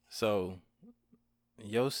So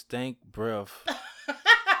your stank breath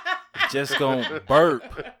just gonna burp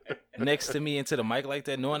next to me into the mic like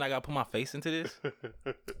that, knowing I gotta put my face into this?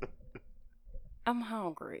 I'm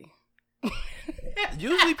hungry.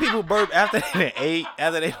 Usually people burp after they ate,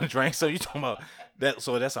 after they drank. So you talking about that?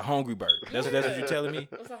 So that's a hungry burp. That's what you're telling me.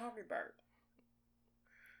 It's a hungry burp.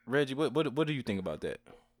 Reggie, what do you think about that?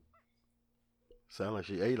 Sound like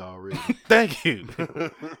she ate already. Thank you.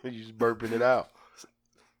 You just burping it out.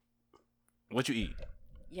 What you eat?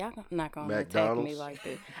 Y'all not gonna attack McDonald's? me like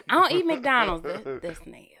this. I don't eat McDonald's. That's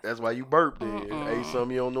nasty. That's why you burped then. Ate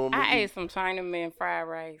something you don't normally I eat. ate some Chinaman fried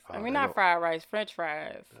rice. Oh, I mean, they not don't- fried rice, French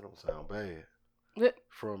fries. That don't sound bad. What?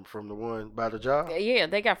 From the one by the job? Yeah,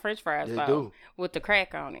 they got French fries. They though, do. with the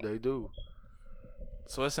crack on it. They do.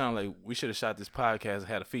 So it sounds like we should have shot this podcast and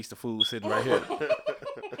had a feast of food sitting right here.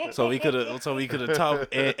 So we could have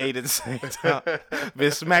talked and ate at the same time.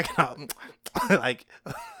 Been smacking out like.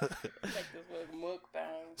 Like this little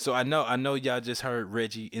mukbang. So I know y'all just heard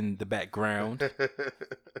Reggie in the background.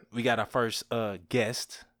 We got our first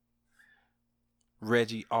guest,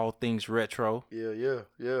 Reggie, all things retro, Yeah.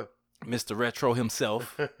 Mr. Retro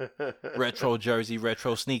himself, retro jersey,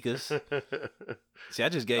 retro sneakers. See, I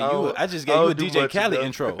just gave you a DJ Khaled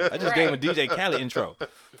intro. I just gave him a DJ Khaled intro.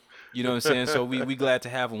 You know what I'm saying? So we glad to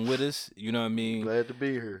have him with us. You know what I mean? Glad to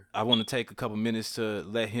be here. I want to take a couple minutes to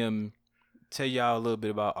let him tell y'all a little bit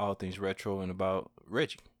about all things retro and about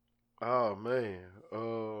Reggie. Oh man.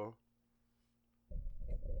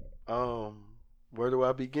 Where do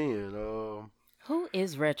I begin? Who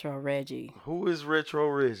is Retro Reggie? Who is Retro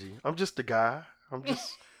Reggie? I'm just a guy. I'm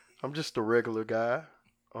just a regular guy.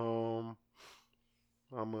 I'm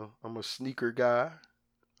a sneaker guy.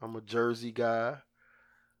 I'm a jersey guy.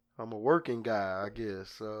 I'm a working guy, I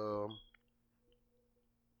guess.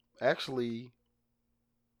 Actually,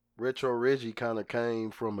 Retro Reggie kind of came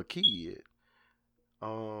from a kid.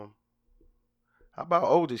 I about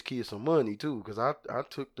owed this kid some money too, cause I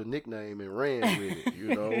took the nickname and ran with it.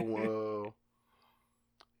 You know,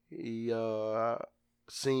 he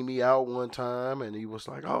seen me out one time and he was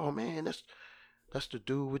like, "Oh man, that's the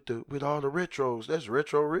dude with all the retros. That's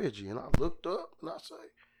Retro Reggie." And I looked up and I say,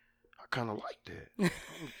 I kind of like that.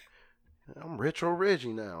 I'm Retro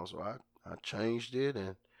Reggie now, so I changed it,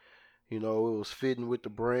 and you know it was fitting with the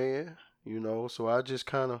brand. You know, so I just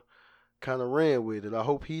kind of ran with it. I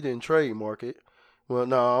hope he didn't trademark it. Well,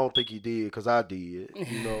 no, I don't think he did, cause I did.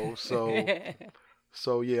 You know,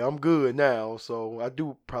 so yeah, I'm good now. So I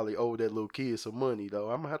do probably owe that little kid some money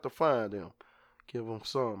though. I'm gonna have to find him, give him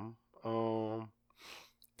something. Tell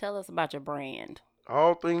us about your brand.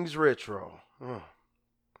 All things retro.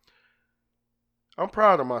 I'm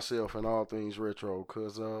proud of myself in all things retro,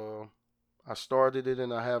 cause I started it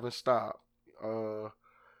and I haven't stopped. The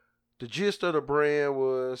gist of the brand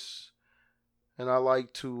was, and I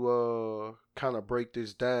like to kind of break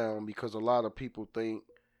this down because a lot of people think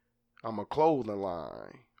I'm a clothing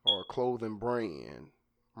line or a clothing brand.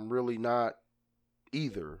 I'm really not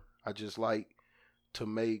either. I just like to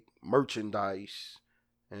make merchandise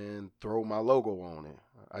and throw my logo on it.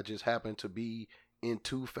 I just happen to be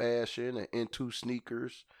into fashion and into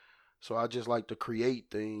sneakers. So I just like to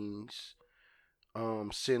create things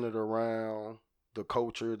centered around the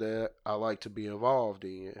culture that I like to be involved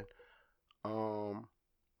in.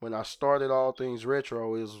 When I started All Things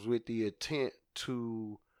Retro, it was with the intent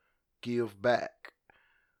to give back.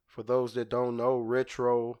 For those that don't know,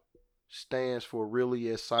 retro stands for really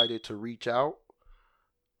excited to reach out.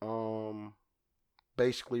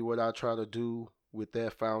 Basically what I try to do with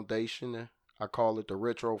that foundation, I call it the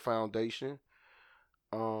Retro Foundation.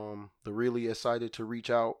 The really excited to reach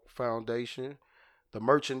out foundation. The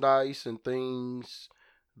merchandise and things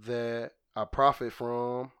that I profit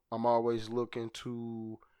from, I'm always looking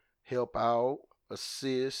to help out,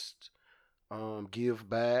 assist, give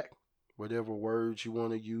back, whatever words you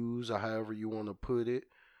want to use or however you want to put it,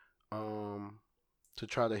 to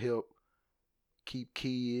try to help keep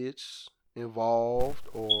kids involved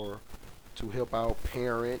or to help out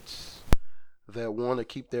parents that want to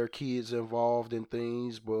keep their kids involved in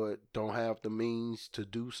things but don't have the means to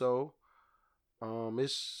do so.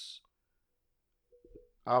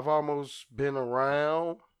 I've almost been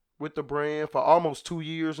around with the brand for almost 2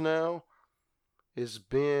 years now. It's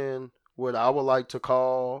been what I would like to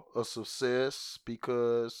call a success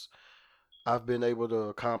because I've been able to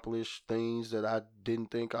accomplish things that I didn't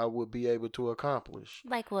think I would be able to accomplish.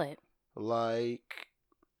 Like what? Like,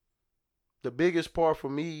 the biggest part for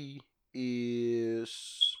me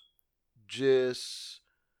is just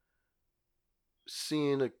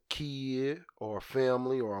seeing a kid or a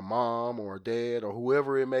family or a mom or a dad or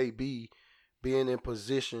whoever it may be being in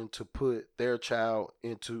position to put their child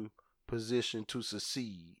into position to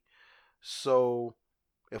succeed. So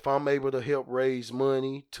if I'm able to help raise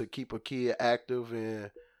money to keep a kid active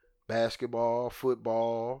in basketball,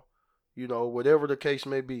 football, whatever the case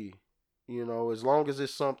may be, as long as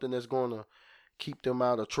it's something that's going to keep them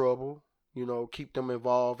out of trouble, keep them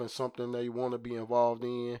involved in something they want to be involved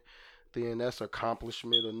in, then that's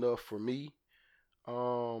accomplishment enough for me.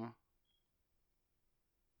 The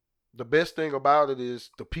best thing about it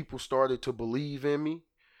is the people started to believe in me.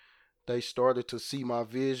 They started to see my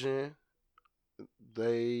vision.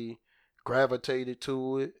 They gravitated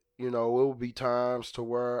to it. It will be times to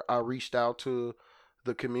where I reached out to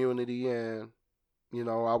the community and,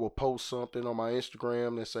 I will post something on my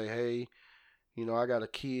Instagram that say, hey, I got a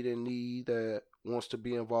kid in need that wants to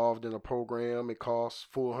be involved in a program. It costs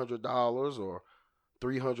 $400 or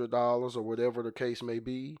 $300 or whatever the case may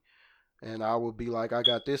be. And I would be like, I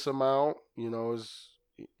got this amount, is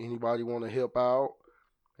anybody want to help out?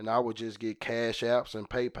 And I would just get Cash Apps and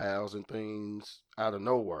PayPals and things out of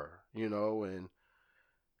nowhere, and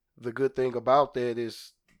the good thing about that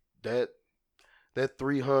is that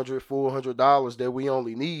 $300, $400 that we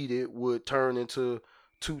only needed would turn into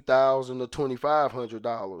 $2,000 to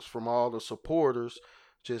 $2,500 from all the supporters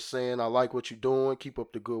just saying, I like what you're doing, keep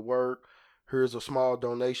up the good work. Here's a small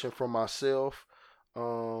donation from myself.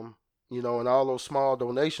 And all those small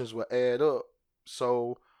donations will add up.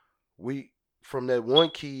 So from that one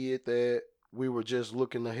kid that we were just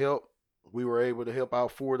looking to help, we were able to help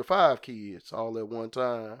out 4 to 5 kids all at one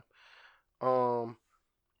time.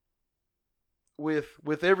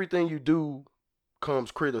 With everything you do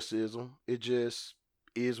comes criticism. It just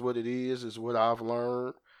is what it is what I've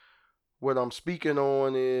learned. What I'm speaking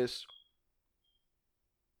on is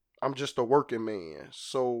I'm just a working man.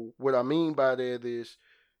 So what I mean by that is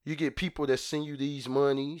you get people that send you these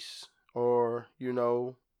monies or,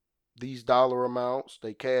 these dollar amounts.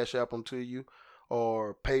 They Cash App them to you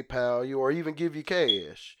or PayPal you or even give you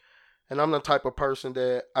cash. And I'm the type of person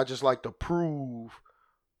that I just like to prove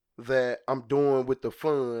that I'm doing with the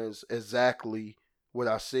funds exactly what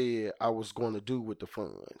I said I was going to do with the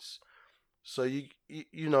funds. So you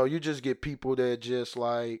just get people that just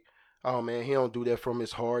like, oh man, he don't do that from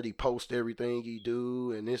his heart. He posts everything he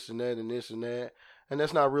do and this and that and this and that. And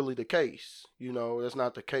that's not really the case. That's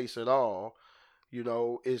not the case at all.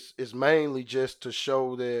 It's mainly just to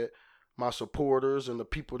show that my supporters and the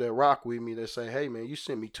people that rock with me that say, hey man, you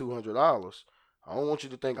sent me $200. I don't want you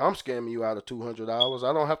to think I'm scamming you out of $200.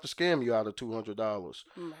 I don't have to scam you out of $200.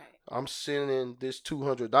 Right. I'm sending this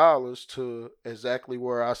 $200 to exactly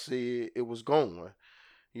where I said it was going.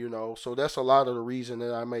 So that's a lot of the reason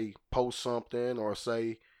that I may post something or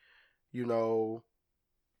say,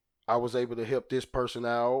 I was able to help this person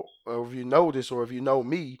out. Or if you know this or if you know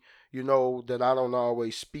me, you know that I don't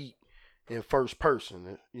always speak in first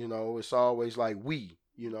person. It's always like we,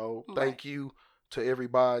 Right. Thank you to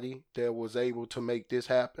everybody that was able to make this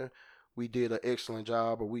happen. We did an excellent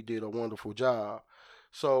job or we did a wonderful job.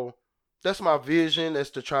 So that's my vision. That's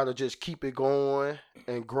to try to just keep it going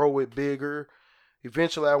and grow it bigger.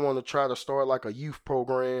 Eventually I want to try to start like a youth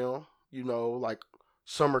program, like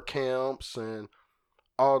summer camps and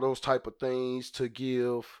all those type of things to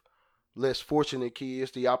give less fortunate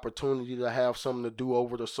kids the opportunity to have something to do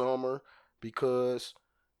over the summer because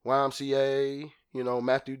YMCA,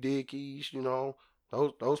 Matthew Dickey's,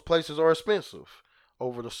 those places are expensive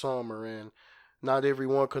over the summer and not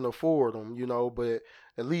everyone can afford them, but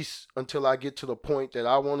at least until I get to the point that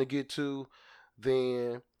I want to get to,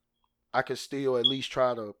 then I can still at least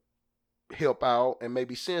try to help out and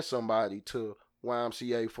maybe send somebody to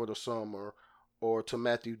YMCA for the summer or to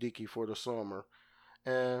Matthew Dickey for the summer.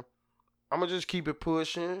 And I'm gonna just keep it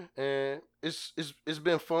pushing, and it's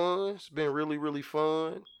been fun. It's been really really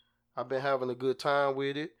fun. I've been having a good time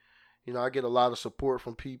with it. I get a lot of support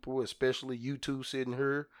from people, especially you two sitting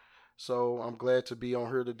here. So I'm glad to be on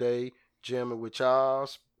here today, jamming with y'all.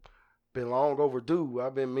 It's been long overdue.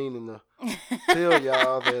 I've been meaning to tell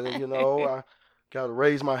y'all that I gotta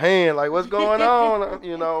raise my hand, like what's going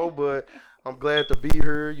on, But I'm glad to be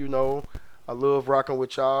here. I love rocking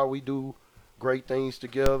with y'all. We do great things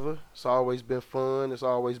together. It's always been fun. It's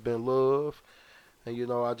always been love.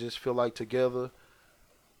 And, I just feel like together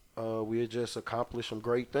we just accomplish some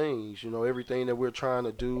great things. Everything that we're trying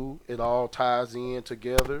to do, it all ties in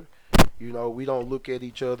together. We don't look at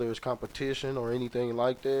each other as competition or anything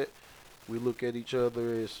like that. We look at each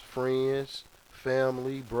other as friends,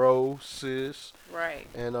 family, bro, sis. Right.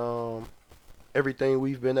 And everything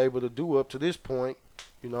we've been able to do up to this point,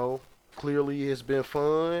 clearly it's been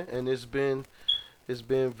fun and it's been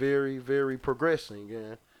very very progressing.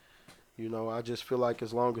 And You know, I just feel like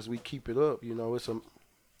as long as we keep it up, you know, it's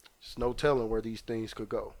no telling where these things could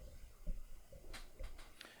go.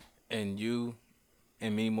 And you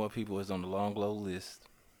and many more people is on the long, low list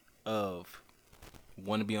of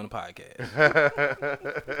want to be on the podcast.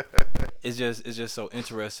 It's just so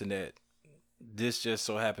interesting that this just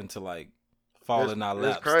so happened to like fall in our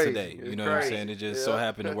laps today. You know what I'm saying? It just so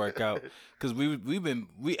happened to work out because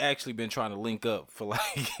we actually been trying to link up for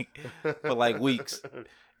like weeks,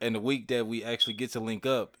 and the week that we actually get to link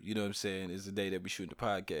up, you know what I'm saying, is the day that we shoot the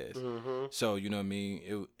podcast. Mm-hmm. So you know what I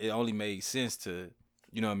mean. It only made sense to,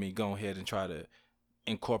 you know what I mean, go ahead and try to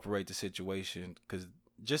incorporate the situation because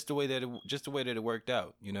just the way that it worked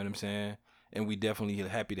out. You know what I'm saying? And we definitely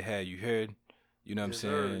happy to have you here. You know what I'm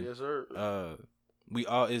saying? Yes, sir. We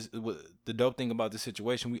all the dope thing about this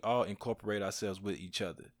situation. We all incorporate ourselves with each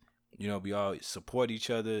other. You know, we all support each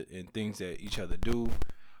other in things that each other do,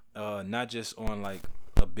 not just on like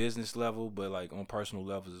a business level, but like on personal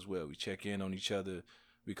levels as well. We check in on each other,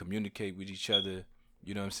 we communicate with each other.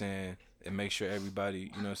 You know what I'm saying, and make sure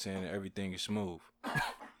everybody, you know what I'm saying, everything is smooth.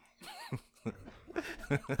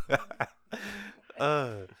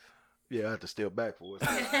 Yeah, I have to step back for it.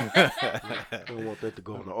 I don't want that to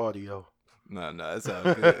go on the audio. No, it's all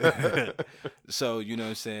good. So, you know what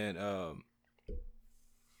I'm saying?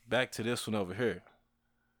 Back to this one over here.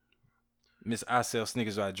 Miss I Sell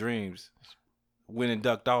Sneakers Our Dreams went and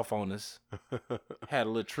ducked off on us. Had a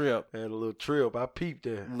little trip. I peeped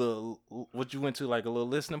that. What you went to, like a little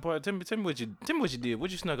listening party? Tell me what you did.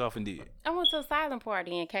 What you snuck off and did? I went to a silent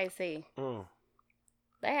party in KC. Oh.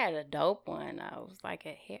 They had a dope one. I was like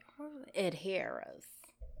at Harrah's.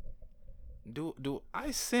 Do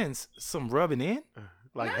I sense some rubbing in?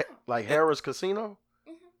 Like Harrah's Casino?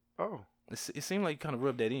 Mm-hmm. Oh. It seemed like you kind of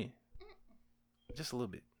rubbed that in. Just a little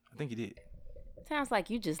bit. I think you did. Sounds like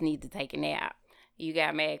you just need to take a nap. You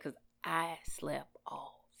got mad because I slept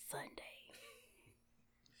all Sunday.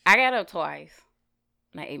 I got up twice.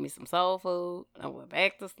 And I ate me some soul food. I went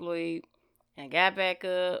back to sleep. And got back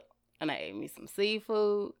up. And I ate me some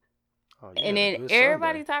seafood. Oh, and then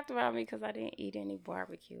everybody talked about me because I didn't eat any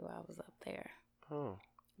barbecue. I was up there. Oh.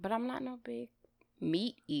 But I'm not no big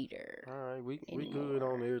meat eater. All right, we good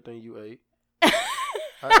on everything you ate.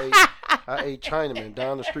 I ate Chinaman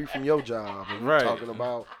down the street from your job. And right. Talking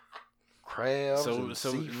about crabs and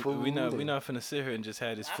seafood. We not finna sit here and just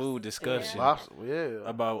have this food discussion. Yeah.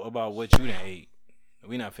 About what you done ate.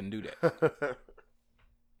 We not finna do that.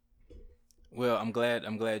 Well, I'm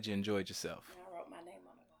glad you enjoyed yourself. I wrote my name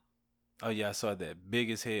on it. Oh yeah, I saw that.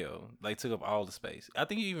 Big as hell. Like took up all the space. I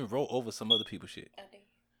think you even wrote over some other people's shit. I did.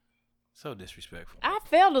 So disrespectful. I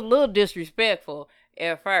felt a little disrespectful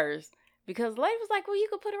at first because the lady was like, well, you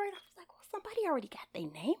could put it right. I was like, well, somebody already got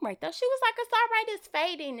their name right there. She was like, it's all right, it's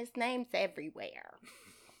fading. Its name's everywhere.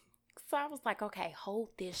 So I was like, okay, hold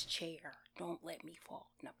this chair. Don't let me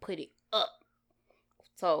fall. Now put it up.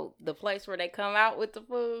 So the place where they come out with the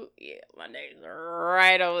food, yeah, my name's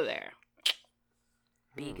right over there.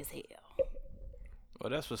 Big as hell.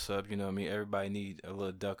 Well, that's what's up. You know what I mean? Everybody need a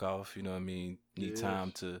little duck off. You know what I mean? Need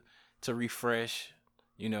time to refresh.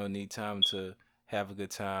 You know, need time to have a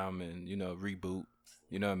good time and, you know, reboot.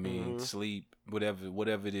 You know what I mean? Mm-hmm. Sleep,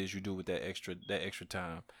 whatever it is you do with that extra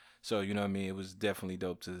time. So, you know what I mean? It was definitely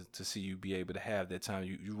dope to see you be able to have that time.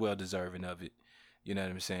 You're well deserving of it. You know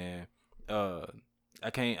what I'm saying? I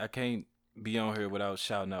can't be on here without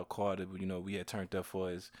shouting out Carter. You know, we had turned up for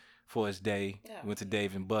his day. Yeah. Went to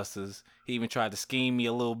Dave and Buster's. He even tried to scheme me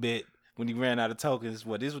a little bit when he ran out of tokens.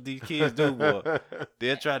 This is what these kids do, boy.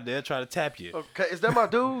 They'll try to tap you. Okay, is that my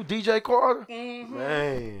dude, DJ Carter? Mm-hmm.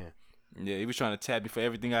 Man. Yeah, he was trying to tap me for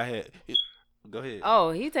everything I had. Go ahead. Oh,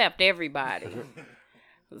 he tapped everybody.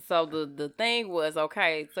 So the thing was,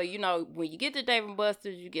 okay, so you know, when you get to Dave &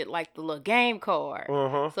 Buster's, you get like the little game card.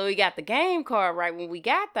 Uh-huh. So he got the game card right when we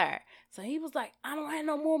got there. So he was like, I don't have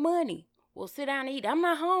no more money. Well, sit down and eat. I'm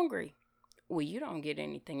not hungry. Well, you don't get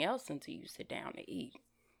anything else until you sit down and eat.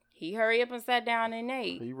 He hurried up and sat down and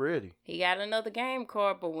ate. He ready. He got another game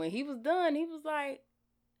card, but when he was done, he was like,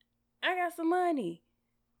 I got some money.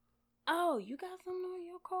 Oh, you got something on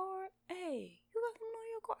your card? Hey, you got something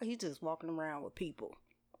on your card? He's just walking around with people.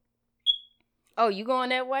 Oh, you going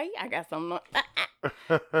that way? I got something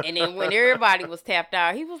on. And then when everybody was tapped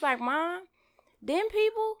out, he was like, Mom, them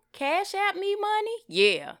people cash out me money?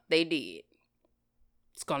 Yeah, they did.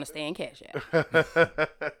 It's going to stay in cash out.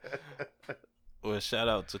 Well, shout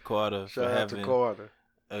out to Carter for having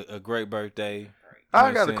a great birthday.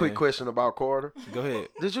 I got a quick question about Carter. Go ahead.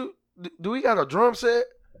 Do we got a drum set?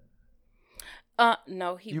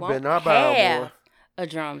 No, he won't have a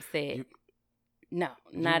drum set. No,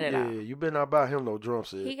 not at all. Yeah, you better not buy him no drum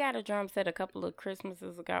set. He got a drum set a couple of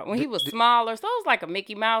Christmases ago when he was smaller, so it was like a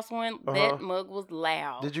Mickey Mouse one. That mug was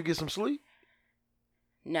loud. Did you get some sleep?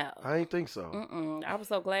 No, I ain't think so. I was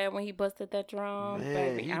so glad when he busted that drum.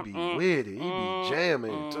 Man, baby. he be with it. He be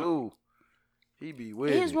jamming too. He be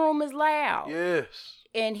with it. His room is loud. Yes.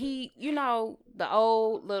 And he, the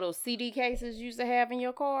old little CD cases you used to have in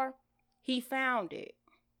your car, he found it.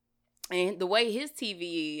 And the way his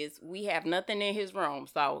TV is, we have nothing in his room.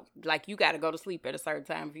 So, like, you got to go to sleep at a certain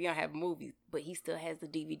time if you don't have movies. But he still has the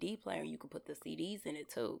DVD player. You can put the CDs in it,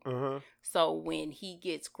 too. So, when he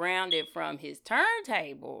gets grounded from his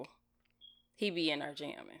turntable, he be in there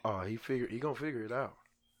jamming. Oh, he going to figure it out.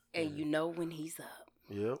 And you know when he's up.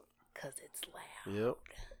 Yep. Because it's loud. Yep.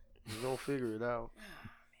 He's going to figure it out.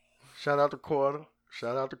 Shout out to Quarter.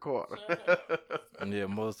 Yeah,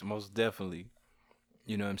 most definitely.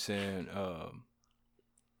 You know what I'm saying?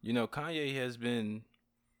 Kanye has been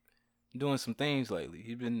doing some things lately.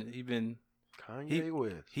 He Kanye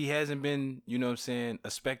West. He hasn't been, a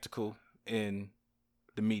spectacle in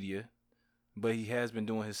the media, but he has been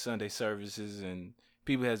doing his Sunday services, and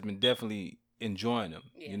people has been definitely enjoying them.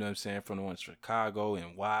 Yeah. You know what I'm saying? From the ones in Chicago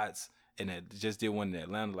and Watts, and that just did one in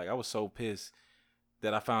Atlanta. Like, I was so pissed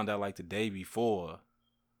that I found out like the day before,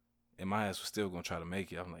 and my ass was still gonna try to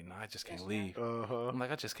make it. I'm like, I just can't leave. I'm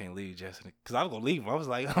like, I just can't leave, Justin, because I was gonna leave him. I was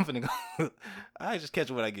like, I'm finna go. I just catch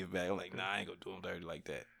him when I get back. I'm like, I ain't gonna do him dirty like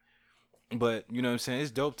that. But you know what I'm saying? It's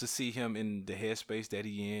dope to see him in the headspace that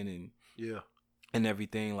he in, and and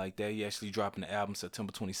everything like that. He actually dropping the album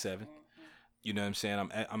September 27th. You know what I'm saying?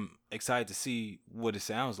 I'm excited to see what it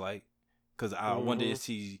sounds like, because I wonder if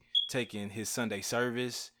he's taking his Sunday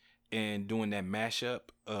service and doing that mashup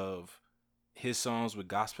of his songs with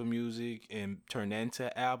gospel music and turn that into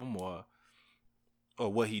an album, or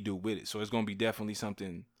what he do with it. So it's gonna be definitely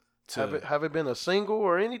something to have it been a single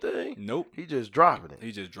or anything? Nope. He just dropping it.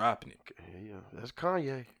 Okay, yeah, that's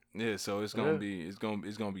Kanye. Yeah, so it's gonna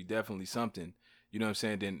be definitely something. You know what I'm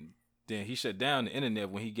saying? Then he shut down the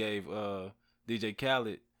internet when he gave DJ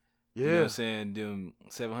Khaled, you know what I'm saying, them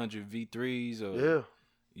 700 V3s, or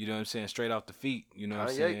you know what I'm saying, straight off the feet. You know what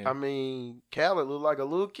I'm saying? I mean, Khaled looked like a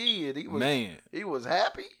little kid. He was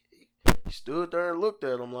happy. He stood there and looked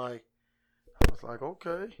at him like, I was like,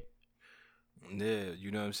 okay. Yeah,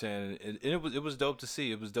 you know what I'm saying? And it was dope to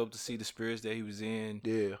see. It was dope to see the spirits that he was in,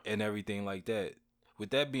 and everything like that.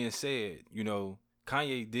 With that being said,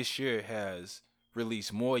 Kanye this year has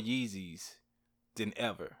released more Yeezys than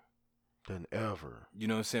ever. You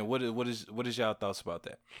know what I'm saying? What is y'all thoughts about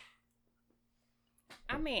that?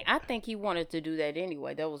 I mean, I think he wanted to do that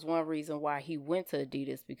anyway. That was one reason why he went to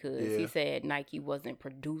Adidas, because he said Nike wasn't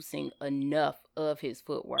producing enough of his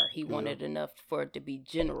footwear. He wanted enough for it to be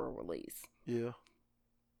general release. Yeah.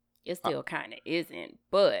 It still kind of isn't,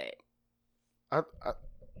 but I'm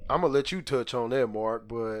going to let you touch on that, Mark,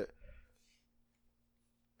 but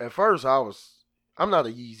at first I'm not a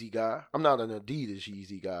Yeezy guy. I'm not an Adidas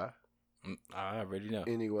Yeezy guy. I already know.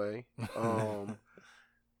 Anyway,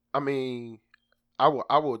 I mean, I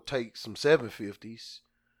would take some 750s.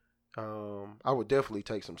 I would definitely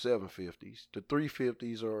take some 750s. The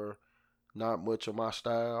 350s are not much of my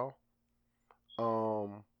style.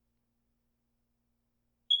 So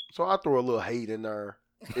I throw a little hate in there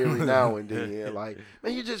every now and then. Like,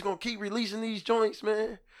 man, you just gonna keep releasing these joints,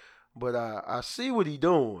 man. But I see what he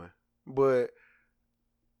doing. But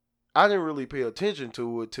I didn't really pay attention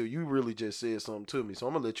to it till you really just said something to me. So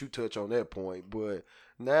I'm gonna let you touch on that point. But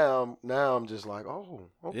now I'm just like, oh,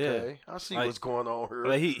 okay, I see what's going on here.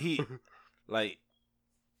 Like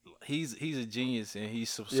he's a genius, and he's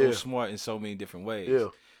so smart in so many different ways. Yeah.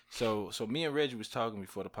 So me and Reggie was talking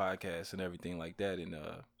before the podcast and everything like that, and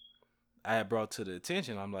I had brought to the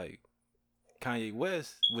attention. I'm like, Kanye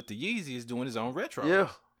West with the Yeezy is doing his own retro.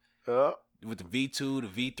 Yeah. With the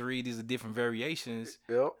V2, the V3, these are different variations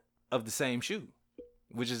of the same shoe,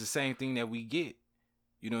 which is the same thing that we get,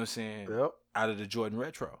 you know what I'm saying, out of the Jordan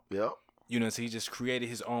Retro. You know, so he just created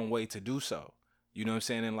his own way to do so. You know what I'm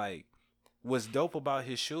saying? And like, what's dope about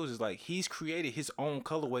his shoes is like he's created his own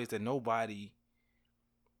colorways that nobody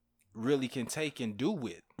really can take and do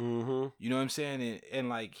with. Mm-hmm. You know what I'm saying? And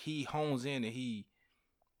like he hones in and he,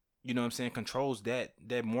 you know what I'm saying, controls that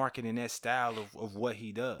market and that style of what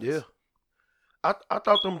he does. Yeah. I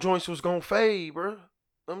thought them joints was gonna fade, bro.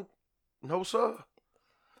 No sir.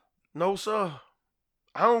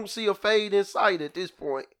 I don't see a fade in sight at this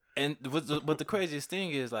point. And but the craziest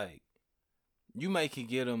thing is like, you can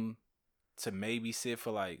get them to maybe sit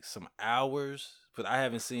for like some hours, but I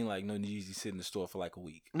haven't seen like no Yeezy sit in the store for like a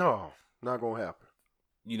week. No, not gonna happen.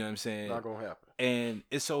 You know what I'm saying? Not gonna happen. And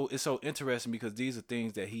it's so interesting because these are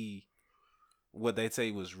things that he, what they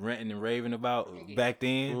say, was ranting and raving about back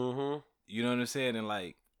then. Mm-hmm. You know what I'm saying? And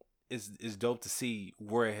like, it's dope to see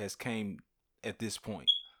where it has came at this point.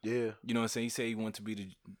 Yeah. You know what I'm saying? He said he wanted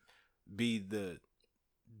to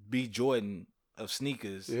be Jordan of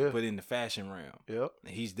sneakers, but in the fashion realm. Yep.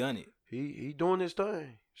 And he's done it. He doing his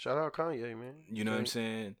thing. Shout out Kanye, man. You know what I'm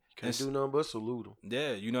saying? Can't do nothing but salute him.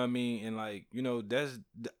 Yeah, you know what I mean? And like, you know,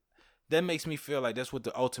 that makes me feel like that's what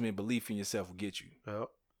the ultimate belief in yourself will get you. Yep.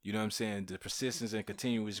 You know what I'm saying? The persistence and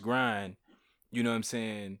continuous grind. You know what I'm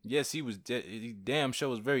saying? Yes, he damn sure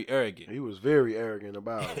was very arrogant. He was very arrogant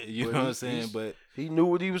about it. You know what I'm saying? But he knew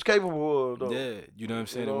what he was capable of, though. Yeah, you know what I'm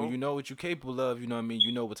saying? And when you know what you're capable of, you know what I mean?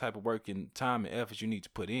 You know what type of work and time and effort you need to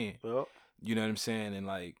put in. Yep. You know what I'm saying? And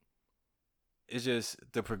like, it's just,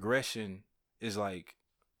 the progression is like,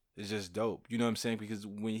 it's just dope. You know what I'm saying? Because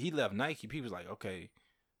when he left Nike, people was like, okay,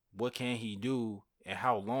 what can he do and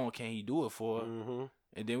how long can he do it for? Mm-hmm.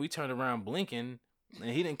 And then we turned around blinking, and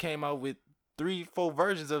he done came out with 3-4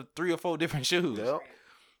 versions of 3 or 4 different shoes. Yep.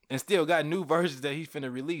 And still got new versions that he's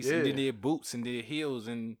finna release. Yeah. And then did boots and did heels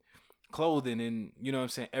and clothing and, you know what I'm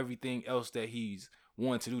saying, everything else that he's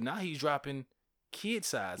wanted to do. Now he's dropping kid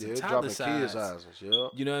size and toddler size. Kid sizes, yeah.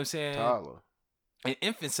 You know what I'm saying? Toddler. And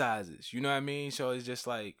infant sizes. You know what I mean? So it's just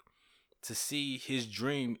like, to see his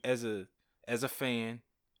dream as a fan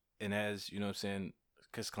and as, you know what I'm saying,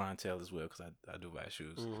 because clientele as well, because I do buy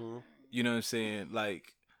shoes. Mm-hmm. You know what I'm saying?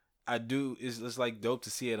 Like, I do, it's like dope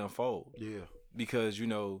to see it unfold. Yeah. Because, you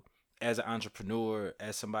know, as an entrepreneur,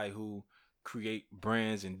 as somebody who create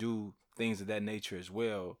brands and do things of that nature as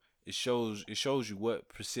well, it shows you what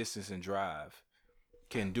persistence and drive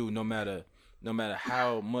can do, no matter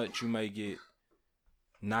how much you may get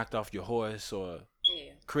knocked off your horse or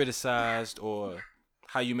criticized or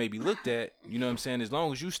how you may be looked at. You know what I'm saying? As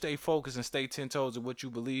long as you stay focused and stay 10 toes of what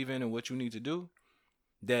you believe in and what you need to do,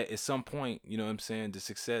 that at some point, you know what I'm saying, the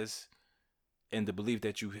success and the belief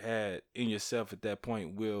that you had in yourself at that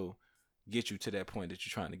point will get you to that point that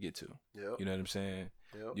you're trying to get to. Yep. You know what I'm saying?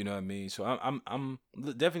 Yep. You know what I mean? So I'm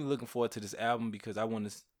definitely looking forward to this album because I want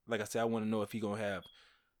to, like I said, I want to know if he gonna have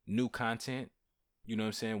new content, you know what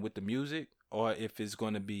I'm saying, with the music, or if it's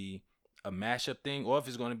gonna be a mashup thing, or if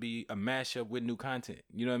it's gonna be a mashup with new content.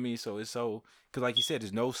 You know what I mean? So it's so, because like you said,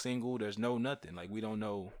 there's no single, there's no nothing. Like, we don't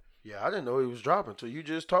know. Yeah, I didn't know he was dropping until you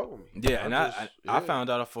just told me. Yeah, I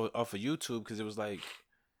found out off of YouTube because it was like,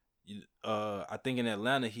 I think in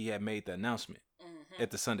Atlanta he had made the announcement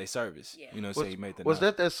at the Sunday service. Yeah. You know, so he made the. Was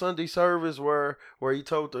that Sunday service where he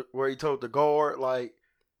told the guard, like?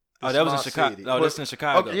 Oh, that was in Chicago. Oh, that's in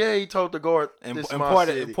Chicago. Okay, yeah, he told the guard and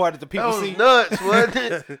imparted the people. That was nuts, wasn't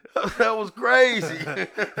it? That was crazy.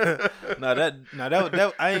 that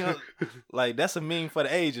I ain't gonna, like, that's a meme for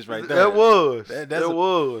the ages right there. That was.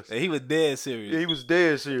 Was. He was dead serious. He was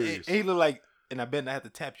dead serious. He looked like, and I bet I have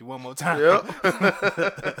to tap you one more time.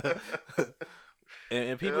 Yep.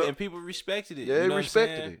 and people respected it. Yeah, you know they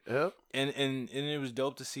respected it. Yep. And it was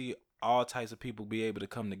dope to see all types of people be able to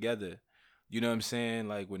come together. You know what I'm saying?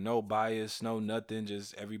 Like, with no bias, no nothing,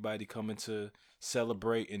 just everybody coming to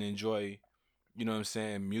celebrate and enjoy, you know what I'm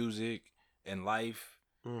saying, music and life.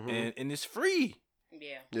 Mm-hmm. And it's free.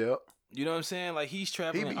 Yeah. Yep. You know what I'm saying? Like, he's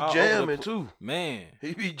traveling. He be jamming too. Man.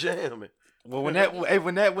 He be jamming. Well, when that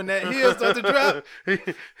heel start to drop,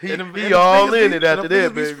 he all in it after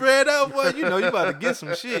that, baby. Spread out, boy. You know you about to get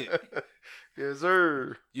some shit. Yes,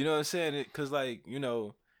 sir. You know what I'm saying? Because, like, you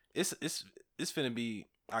know, it's finna be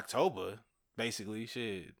October. Basically,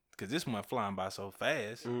 shit, because this month flying by so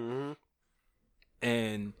fast,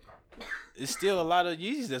 and it's still a lot of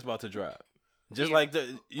Yeezys that's about to drop. Just like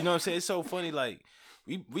you know what I'm saying? It's so funny. Like,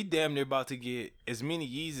 we damn near about to get as many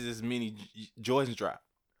Yeezys as many Jordans drop.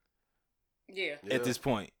 Yeah. At this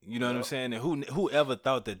point, you know what I'm saying? And who ever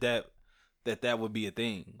thought that would be a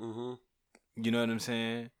thing? Mm-hmm. You know what I'm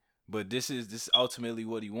saying? But this is ultimately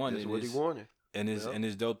what he wanted. That's what he wanted. And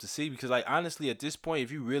it's dope to see because, like, honestly, at this point,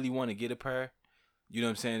 if you really want to get a pair, you know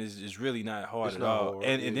what I'm saying, it's really not hard at all. Hard,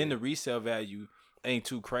 and then the resale value ain't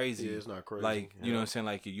too crazy. Yeah, it's not crazy. Like, you know what I'm saying,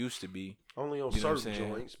 like it used to be. Only on certain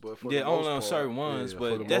joints, but for the only on certain ones,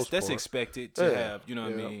 but that's expected to have. You know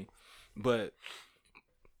what I mean? But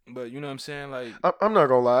you know what I'm saying? Like, I'm not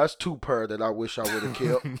gonna lie, it's 2 pair that I wish I would have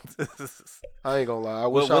kept. I ain't gonna lie.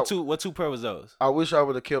 What two pair was those? I wish I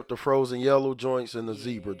would have kept the frozen yellow joints and the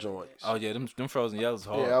zebra joints. Oh yeah, them frozen yellows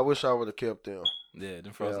hard. Yeah, I wish I would have kept them. Yeah,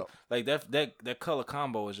 them frozen. Like that color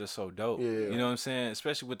combo is just so dope. Yeah. You know what I'm saying?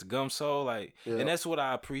 Especially with the gum sole, like, and that's what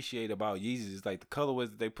I appreciate about Yeezys is like the colorways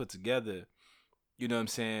that they put together. You know what I'm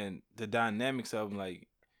saying? The dynamics of them, like,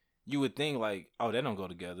 you would think like, oh, they don't go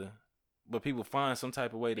together. But people find some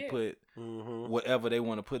type of way to put whatever they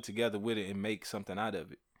want to put together with it and make something out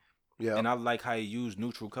of it. Yeah. And I like how he used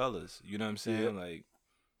neutral colors. You know what I'm saying? Yep. Like,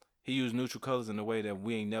 he used neutral colors in a way that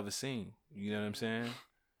we ain't never seen. You know what I'm saying?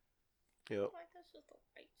 Yep. Like, that's just a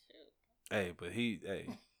white shoe. Hey, but he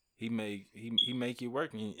make it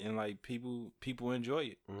work, and like people enjoy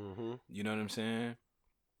it. Mm-hmm. You know what I'm saying?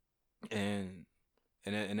 And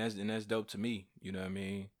that's dope to me. You know what I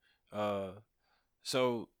mean?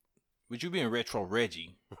 So with you being Retro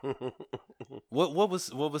Reggie, what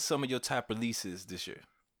was some of your top releases this year?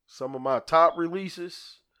 Some of my top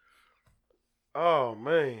releases. Oh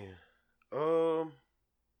man,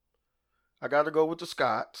 I got to go with the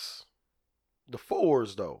Scotts, the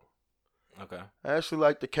 4s though. Okay. I actually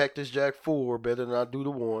like the Cactus Jack 4 better than I do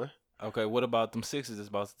the 1. Okay, what about them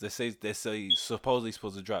 6s? They say supposedly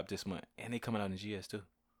supposed to drop this month, and they coming out in GS too.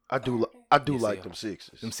 I do like them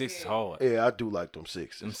 6s. Them 6s hard. Yeah, I do like them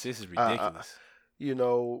 6s. Them 6s ridiculous. You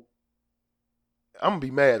know, I'm gonna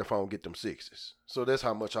be mad if I don't get them 6s. So that's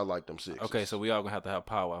how much I like them 6s. Okay, so we all gonna have to have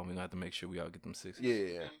power, and we gonna have to make sure we all get them 6s.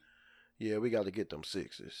 Yeah, we got to get them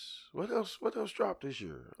 6s. What else dropped this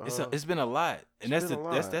year? It's been a lot, and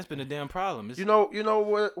that's been a damn problem. You know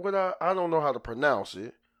what I don't know how to pronounce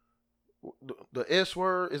it. The S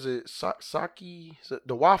word, is it Saki? Is it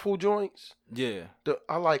the waffle joints? Yeah.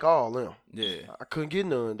 I like all them. Yeah. I couldn't get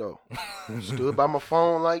none though. Stood by my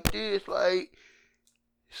phone like this, like,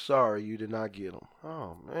 sorry, you did not get them.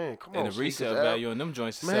 Oh man, come on. And the resale value on them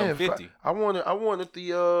joints is $750. I wanted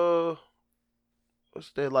the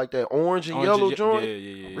what's that, like that orange and yellow joint?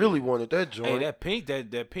 Yeah. Really wanted that joint. Hey, that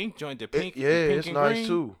pink joint, the pink. It's nice green,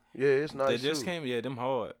 too. Yeah, it's nice too. They just came, them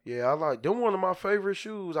hard. Yeah, I like them. One of my favorite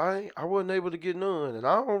shoes. I wasn't able to get none, and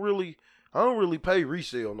I don't really pay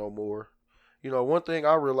resale no more. You know, one thing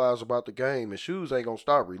I realized about the game is shoes ain't gonna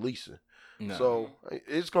stop releasing. No. So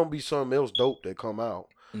it's gonna be something else dope that come out.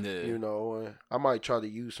 Yeah. You know, I might try to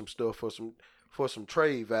use some stuff for some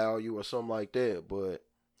trade value or something like that, but.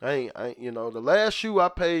 I you know, the last shoe I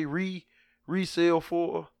paid resale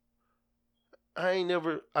for, I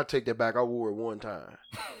take that back. I wore it one time.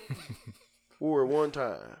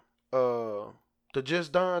 The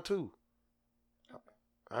Just Don too.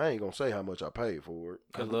 I ain't gonna say how much I paid for it.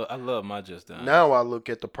 I love my Just Don. Now I look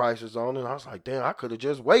at the prices on it and I was like, damn, I could have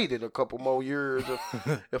just waited a couple more years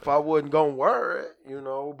if I wasn't gonna wear it, you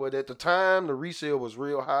know. But at the time, the resale was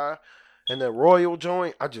real high. And that Royal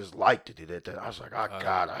joint, I just liked it at that. I was like, I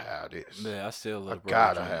gotta have this. Man, I still love Royal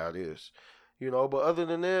gotta joint. Have this. You know, but other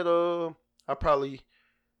than that, I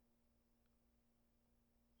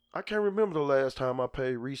can't remember the last time I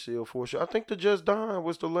paid resale for a shoe. I think the Just Don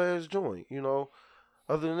was the last joint, you know.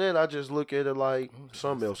 Other than that, I just look at it like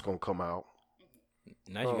something else gonna come out.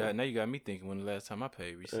 Now you got me thinking when the last time I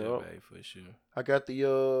paid resale value for a shoe. I got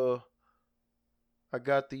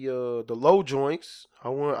the low joints. I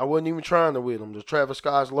wasn't even trying to with them. The Travis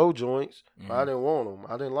Scott's low joints. Mm-hmm. I didn't want them.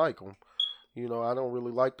 I didn't like them. You know, I don't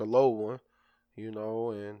really like the low one. You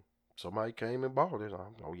know, and somebody came and bought it.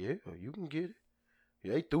 Oh yeah, you can get it.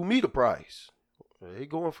 Yeah, they threw me the price. They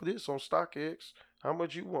going for this on StockX. How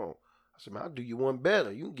much you want? I said, man, I'll do you one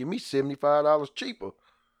better. You can give me $75 cheaper.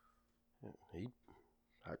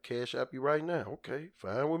 I cash app you right now. Okay,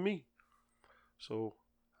 fine with me. So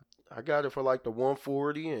I got it for like the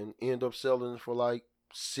 $140 and end up selling it for like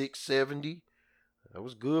 $670. That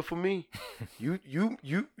was good for me. You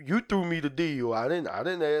threw me the deal. I didn't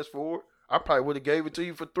ask for it. I probably would have gave it to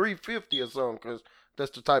you for $350 or something because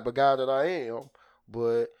that's the type of guy that I am.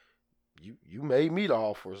 But you made me the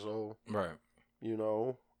offer, so right. You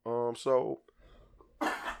know, so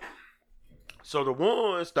the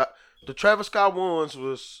ones the Travis Scott ones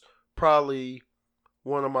was probably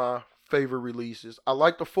one of my favorite releases. I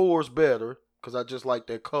like the 4s better because I just like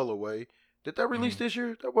that colorway. Did that release this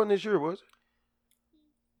year? That wasn't this year, was it?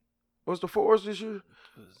 Was the 4s this year?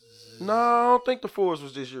 No, I don't think the 4s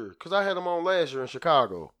was this year because I had them on last year in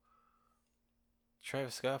Chicago.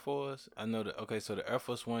 Travis Scott 4s? I know that. Okay, so the Air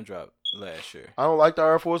Force One dropped last year. I don't like the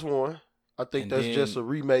Air Force One. I think that's just a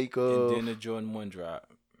remake of. And then the Jordan 1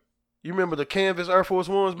 dropped. You remember the canvas Air Force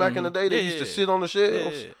Ones back in the day? They used to sit on the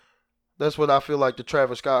shelves. Yeah. That's what I feel like the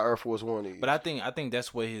Travis Scott Air Force One is. But I think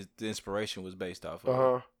that's what the inspiration was based off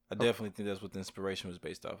of. I definitely think that's what the inspiration was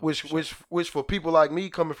based off of. Which for people like me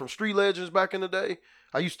coming from Street Legends back in the day,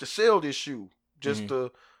 I used to sell this shoe. Just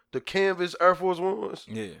the canvas Air Force Ones.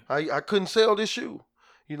 Yeah. I couldn't sell this shoe.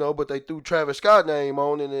 You know, but they threw Travis Scott name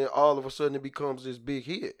on it, and then all of a sudden it becomes this big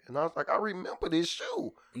hit. And I was like, I remember this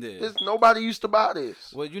shoe. Yeah. Nobody used to buy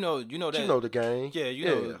this. Well, you know that. You know the game. Yeah, you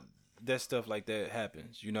know that stuff like that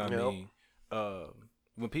happens. You know what I mean?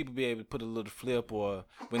 when people be able to put a little flip, or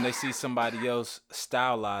when they see somebody else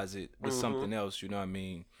stylize it with something else, you know what I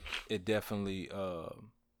mean? It definitely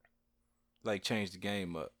like changed the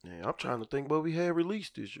game up. Yeah, I'm trying to think what we had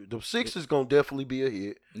released this year. The 6 is gonna definitely be a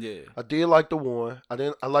hit. Yeah. I did like the 1.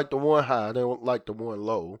 I like the 1 high. I didn't like the 1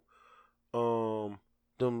 low.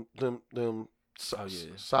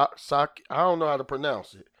 Saki, I don't know how to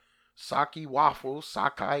pronounce it. Saki waffles,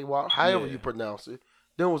 Sakai waffles, however you pronounce it.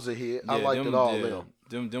 Them was a hit. I liked it all.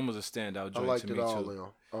 Them was a standout joint. I liked to it me all. Them.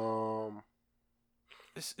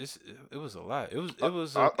 It was a lot. It was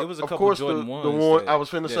a couple course, Jordan ones. The one I was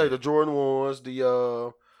finna say, the Jordan ones,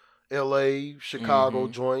 the L.A., Chicago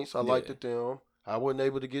joints. I liked them. I wasn't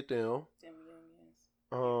able to get them.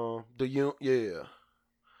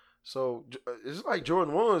 So it's like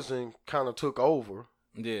Jordan ones and kind of took over.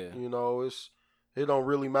 Yeah. You know, it don't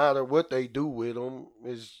really matter what they do with them.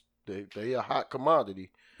 They a hot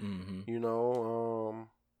commodity. Mm-hmm. You know.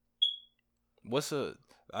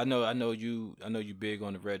 I know you big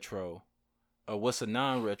on the retro. What's a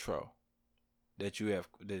non-retro that you have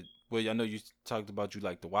that? Well, I know you talked about you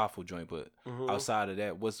like the waffle joint, but outside of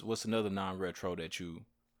that, what's another non-retro that you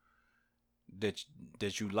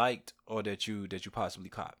liked or that you possibly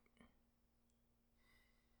caught?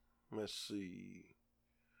 Let's see.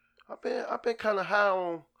 I've been kind of high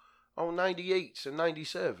on 98s and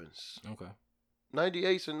 97s. Okay.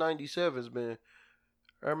 98s and 97s been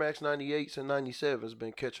Air Max 98s and 97s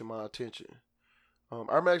been catching my attention.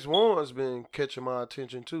 Air Max 1's been catching my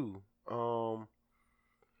attention too. But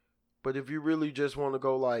if you really just want to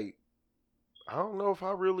go like, I don't know if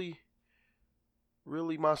I really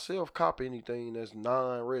myself copy anything that's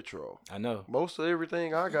non-retro. I know. Most of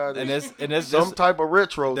everything I got is that's some type of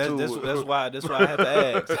retro too. That's why I have to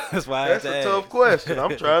ask. That's why I have to ask. That's a tough question.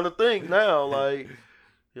 I'm trying to think now. Like,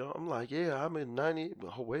 I'm like, yeah, I'm in 90.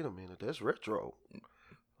 Oh, wait a minute, that's retro.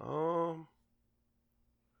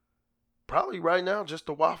 Probably right now just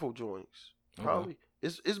the waffle joints. Probably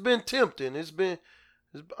it's been tempting. I've been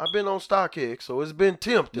on StockX, so it's been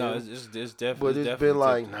tempting. No, it's definitely. But it's been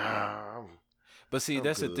like, nah. But see,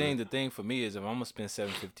 that's good. The thing. The thing for me is, if I'm gonna spend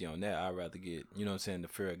 $750 on that, I'd rather get, you know what I'm saying, the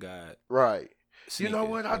Fear of God. Right. Sneaker, you know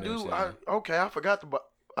what I do?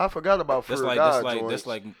 I forgot about Fear of God joints. That's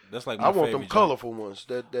like. I want them joint. colorful ones.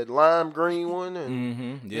 That lime green one.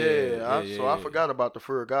 And So I forgot about the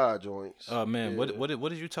Fear of God joints. Oh man, what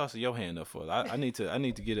did you toss your hand up for? I need to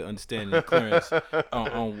get an understanding and clearance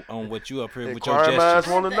on what you up here with your gestures.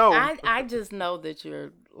 Want to know. I just know that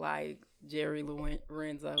you're like Jerry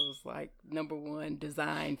Lorenzo's like #1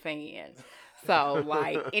 design fan. So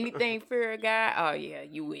like anything Fear of God, oh yeah,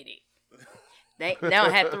 you with it. They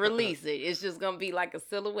don't have to release it. It's just gonna be like a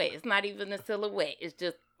silhouette. It's not even a silhouette. It's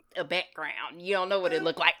just a background. You don't know what it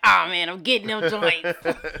look like. Oh man, I'm getting them joints.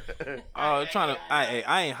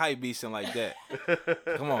 I ain't hype beasting like that.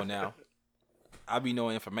 Come on now. I be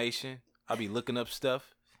knowing information. I be looking up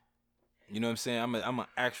stuff. You know what I'm saying? I'm an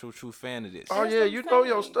actual true fan of this. Oh yeah, you know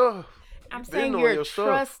your stuff. I'm saying you're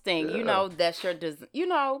trusting. Yeah. You know, that's your design. You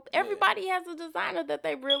know, everybody has a designer that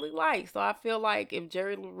they really like. So I feel like if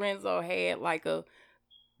Jerry Lorenzo had like a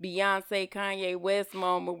Beyonce, Kanye West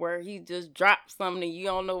moment where he just dropped something and you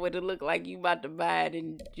don't know what it look like, you about to buy it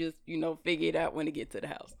and just, figure it out when it get to the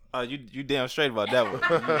house. You damn straight about that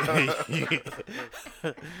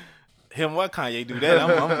one. Him what Kanye do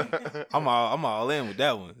that? I'm all in with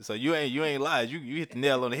that one. So you ain't lied. You hit the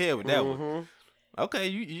nail on the head with that one. Okay,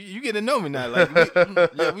 you get to know me now. Like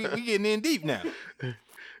we getting in deep now.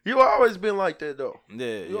 You always been like that though.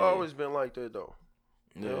 Yeah, you always been like that though.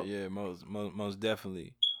 Yeah, most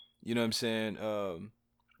definitely. You know what I'm saying?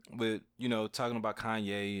 With talking about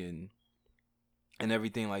Kanye and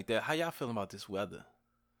everything like that. How y'all feeling about this weather?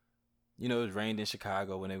 It rained in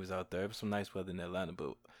Chicago when they was out there. It was some nice weather in Atlanta,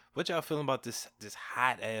 but what y'all feeling about this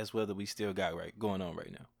hot ass weather we still got going on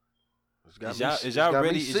right now? Is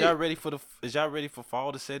y'all ready for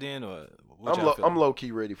fall to set in, or I'm low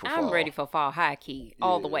key ready for fall. I'm ready for fall, high key,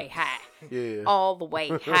 all the way high. Yeah, all the way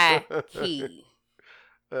high key.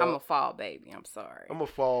 I'm a fall baby. I'm sorry. I'm a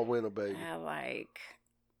fall winter baby. I like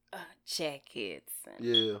jackets and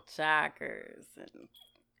joggers and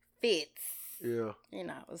fits. Yeah,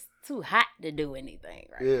 it's too hot to do anything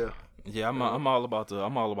right now. Yeah, I'm all about the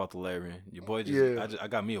layering. Your boy I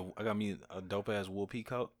got me a dope ass wool pea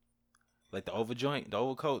coat. Like the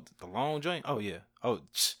overcoat, the long joint. Oh yeah. Oh,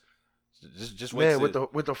 just wait. Man,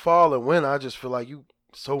 with the fall and winter, I just feel like you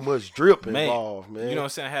so much drip involved, man. You know what I'm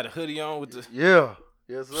saying? I had a hoodie on with the. Yeah.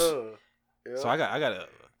 Yes, sir. Yeah. So I gotta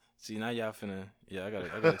see now. Y'all finna. Yeah, I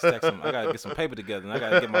gotta stack some. I gotta get some paper together, and I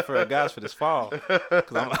gotta get my favorite guys for this fall.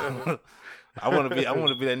 Cause I want to be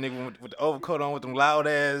that nigga with the overcoat on with them loud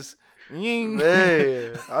ass.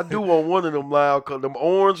 Man, I do want one of them loud, cause them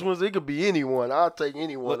orange ones, it could be anyone. I'll take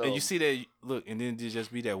anyone. Look, and you see that, and then there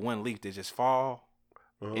just be that one leaf that just fall,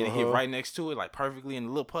 and it hit right next to it, like perfectly in a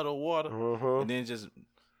little puddle of water, and then just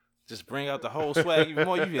bring out the whole swag even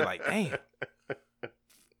more. You be like, damn.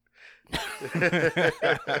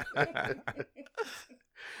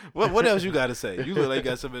 What else you got to say? You look like you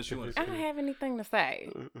got something else you want to say. I don't have anything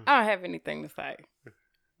to say.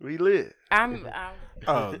 We lit. I'm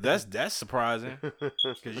Oh, that's surprising.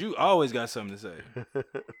 Because you always got something to say.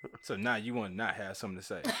 So now you want to not have something to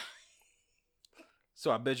say. So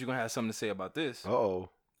I bet you're going to have something to say about this. Uh-oh.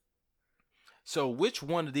 So which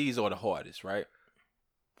one of these are the hardest, right?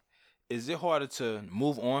 Is it harder to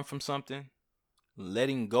move on from something,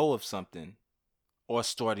 letting go of something, or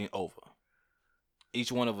starting over?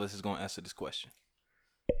 Each one of us is going to answer this question.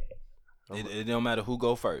 It don't matter who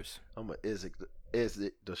go first. I'm going to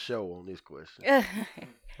exit the show on this question.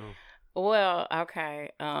 Well,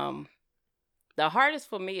 okay. The hardest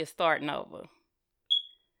for me is starting over.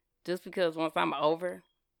 Just because once I'm over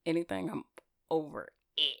anything, I'm over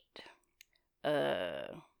it.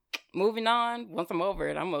 Moving on, once I'm over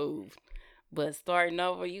it, I move. But starting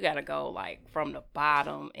over, you got to go like from the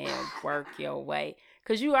bottom and work your way.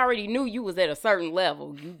 Because you already knew you was at a certain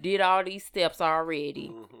level. You did all these steps already.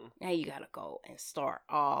 Mm-hmm. Now you got to go and start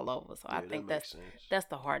all over. So I think that's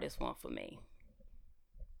the hardest one for me.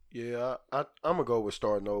 Yeah, I'm going to go with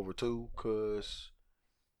starting over too. Because,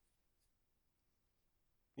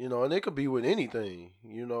 and it could be with anything,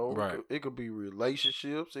 Right. It could be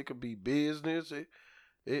relationships. It could be business.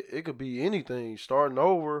 It could be anything. Starting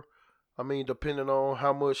over, I mean, depending on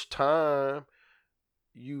how much time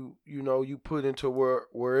you put into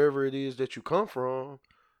wherever it is that you come from,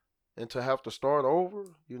 and to have to start over,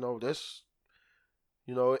 that's,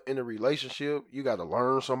 in a relationship, you got to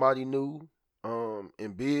learn somebody new.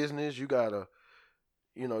 In business, you gotta,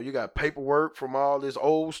 you got paperwork from all this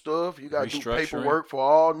old stuff. You got to do paperwork for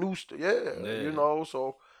all new stuff. Yeah.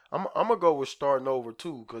 So I'm gonna go with starting over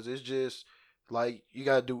too, because it's just like you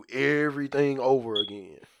got to do everything over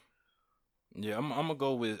again. Yeah, I'm gonna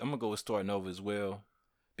go with starting over as well,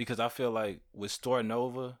 because I feel like with starting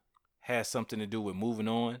over has something to do with moving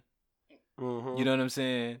on. Mm-hmm. You know what I'm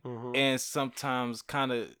saying? Mm-hmm. And sometimes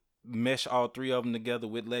kind of mesh all three of them together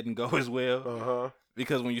with letting go as well. Uh-huh.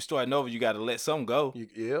 Because when you're starting over, you got to let something go.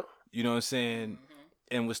 Yeah. You know what I'm saying? Mm-hmm.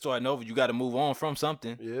 And with starting over, you got to move on from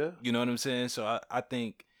something. Yeah. You know what I'm saying? So I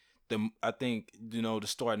think the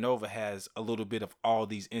starting over has a little bit of all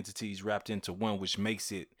these entities wrapped into one, which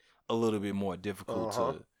makes it a little bit more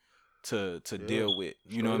difficult to deal with.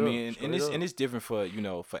 You know what I mean? And it's different for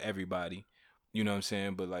for everybody. You know what I'm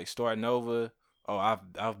saying? But like starting over,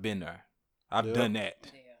 I've been there. I've done that.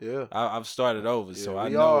 Yeah. I've started over, so I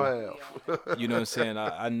know. All have. You know what I'm saying?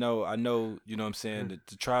 I know. You know what I'm saying?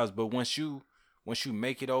 The trials, but once you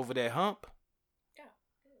make it over that hump,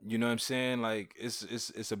 you know what I'm saying? Like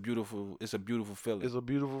it's a beautiful feeling. It's a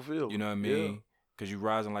beautiful feeling. You know what I mean? Because you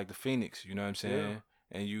rising like the phoenix. You know what I'm saying?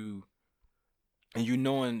 And you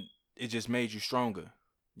knowing it just made you stronger.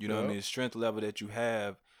 You know what I mean? The strength level that you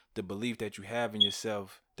have, the belief that you have in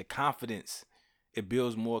yourself, the confidence, it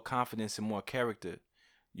builds more confidence and more character.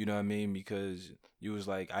 You know what I mean? Because you was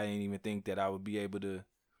like, I didn't even think that I would be able to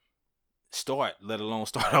start, let alone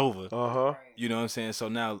start over. Uh-huh. You know what I'm saying? So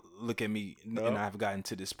now look at me, and I've gotten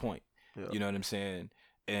to this point. You know what I'm saying?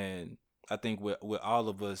 And I think with all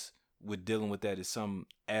of us, we're dealing with that in some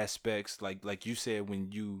aspects. Like you said,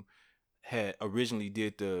 when you had originally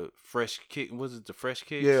did the fresh kick, was it the fresh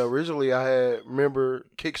kicks? Yeah, originally I had, remember,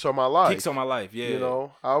 Kicks on My Life. Kicks on My Life, yeah.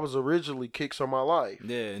 I was originally Kicks on My Life.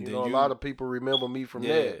 Yeah, and then a lot of people remember me from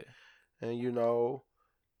that. And,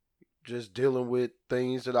 just dealing with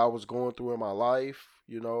things that I was going through in my life,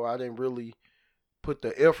 I didn't really put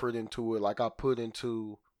the effort into it like I put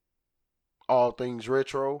into all things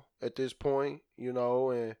retro at this point,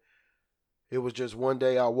 and it was just one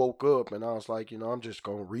day I woke up and I was like, I'm just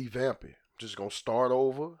going to revamp it. I'm just going to start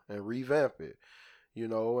over and revamp it,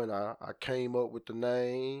 and I came up with the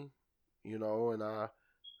name, and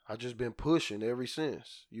I just been pushing ever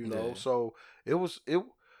since, So it was,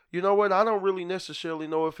 you know what? I don't really necessarily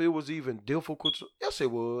know if it was even difficult. Yes,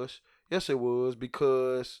 it was. Yes, it was,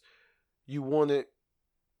 because you wanted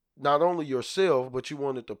not only yourself, but you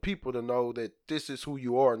wanted the people to know that this is who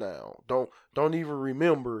you are now. Don't even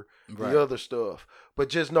remember the other stuff, but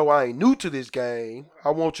just know I ain't new to this game. I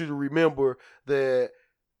want you to remember that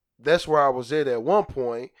that's where I was at one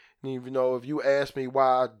point. And if you ask me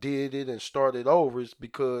why I did it and started over, it's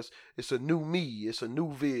because it's a new me, it's a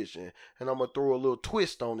new vision, and I'm gonna throw a little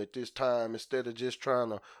twist on it this time instead of just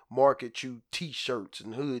trying to market you T-shirts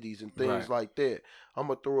and hoodies and things like that. I'm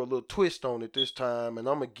gonna throw a little twist on it this time, and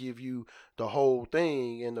I'm gonna give you the whole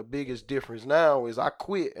thing. And the biggest difference now is I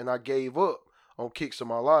quit and I gave up on Kicks of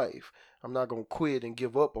My Life. I'm not going to quit and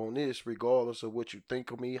give up on this regardless of what you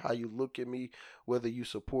think of me, how you look at me, whether you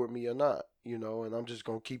support me or not, and I'm just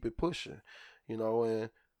going to keep it pushing, and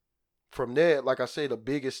from that, like I say, the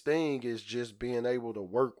biggest thing is just being able to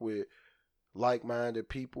work with like-minded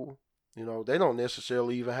people. They don't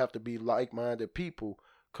necessarily even have to be like-minded people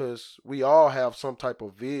because we all have some type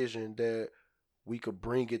of vision that we could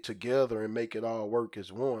bring it together and make it all work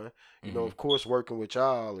as one. Of course, working with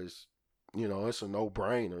y'all is, it's a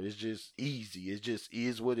no-brainer. It's just easy. It just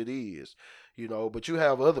is what it is, But you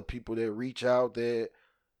have other people that reach out that,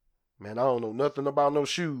 man, I don't know nothing about no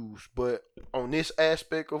shoes, but on this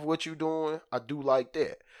aspect of what you're doing, I do like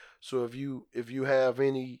that. So if you have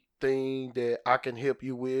anything that I can help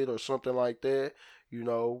you with or something like that,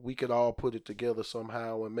 we could all put it together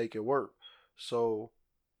somehow and make it work. So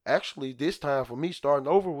actually, this time for me, starting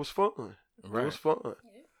over was fun. Right. It was fun.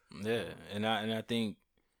 Yeah, and I think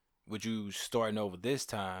with you starting over this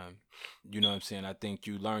time, I think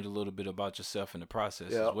you learned a little bit about yourself in the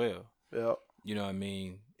process as well. Yeah. You know what I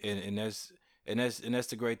mean? And that's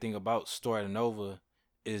the great thing about starting over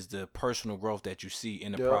is the personal growth that you see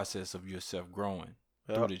in the process of yourself growing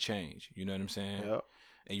through the change. You know what I'm saying? Yeah.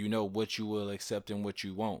 And what you will accept and what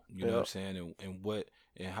you won't. You know what I'm saying?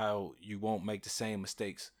 And how you won't make the same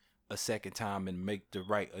mistakes a second time and make the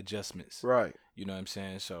right adjustments. Right. You know what I'm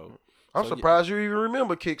saying? So I'm surprised you even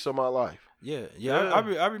remember Kicks of My Life. Yeah.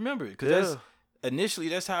 I remember it because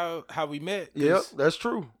that's how we met. Yeah, that's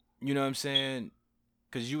true. You know what I'm saying?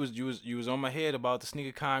 Because you was on my head about the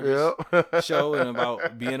Sneaker Congress show and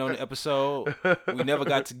about being on the episode. We never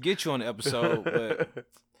got to get you on the episode, but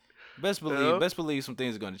best believe some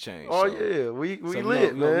things are gonna change. Oh yeah, we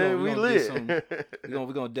lit, man. We lit.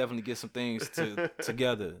 We're gonna definitely get some things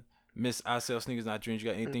together. Miss I Sell Sneakers Not Dreams. You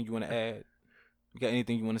got anything you want to add? You got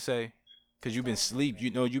anything you want to say? Because you've been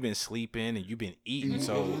you've been sleeping and you've been eating,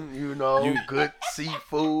 so good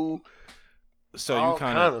seafood. So all you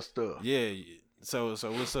kind of stuff. Yeah. So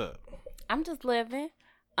what's up? I'm just living.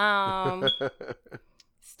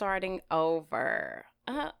 Starting over.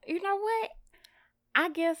 You know what? I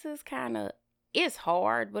guess it's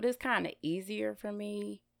hard, but it's kind of easier for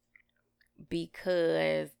me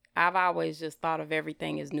because I've always just thought of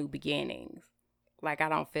everything as new beginnings. Like, I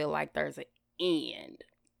don't feel like there's an end.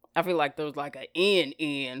 I feel like there's like an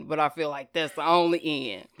end, but I feel like that's the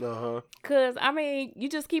only end. Because, you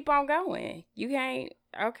just keep on going. You can't,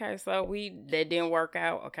 okay, so that didn't work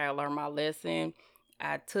out. Okay, I learned my lesson.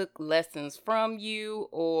 I took lessons from you,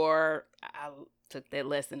 or I took that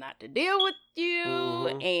lesson not to deal with you,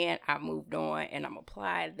 and I moved on, and I'm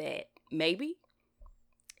applying that, maybe,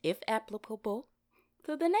 if applicable,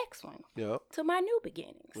 to the next one. Yep. To my new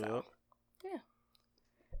beginnings. So, yeah.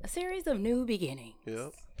 A series of new beginnings.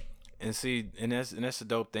 Yep. And see, and that's the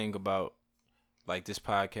dope thing about like this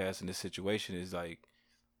podcast and this situation is like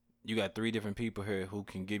you got 3 different people here who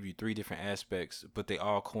can give you 3 different aspects, but they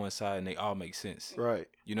all coincide and they all make sense. Right.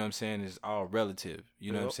 You know what I'm saying? It's all relative.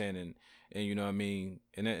 You know what I'm saying? And you know what I mean?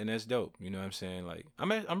 And that's dope. You know what I'm saying? Like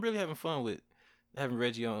I'm really having fun with having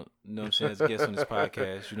Reggie on, you know what I'm saying, as a guest on this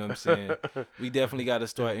podcast. You know what I'm saying? We definitely got to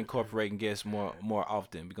start incorporating guests more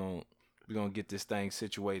often. We're gonna get this thing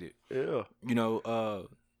situated. Yeah.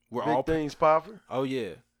 We're Big all things popping. Oh yeah,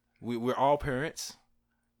 we're all parents.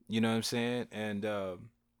 You know what I'm saying? And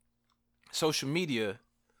social media,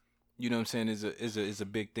 you know what I'm saying, is a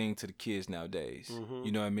big thing to the kids nowadays.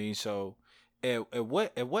 You know what I mean? So at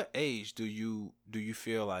what age do you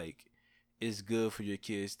feel like it's good for your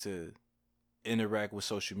kids to interact with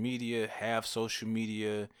social media, have social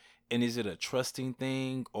media, and is it a trusting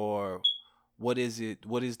thing, or what is it?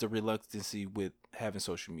 What is the reluctancy with having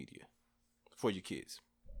social media for your kids?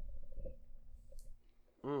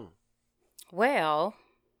 Well,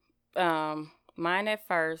 mine at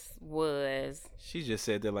first was. She just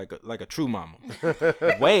said that like a true mama.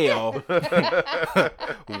 Well.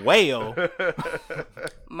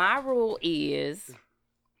 My rule is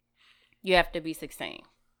you have to be 16.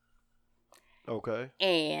 Okay.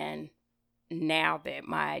 And now that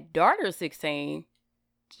my daughter's 16,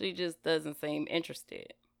 she just doesn't seem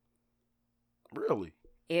interested. Really?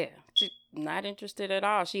 Yeah, she's not interested at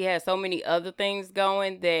all. She has so many other things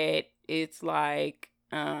going that it's like,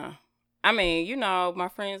 my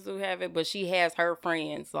friends do have it, but she has her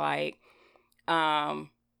friends. Like, I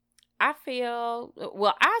I feel,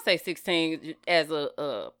 well, I say 16 as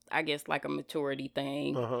I guess like a maturity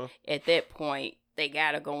thing. At that point, they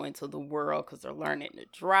got to go into the world because they're learning to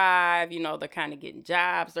drive. You know, they're kind of getting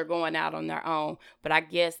jobs. They're going out on their own. But I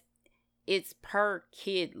guess it's per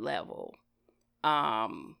kid level.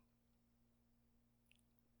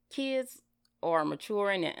 Kids are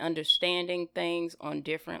maturing and understanding things on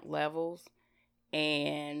different levels.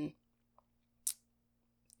 And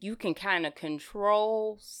you can kind of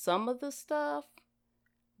control some of the stuff,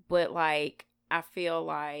 but like I feel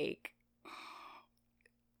like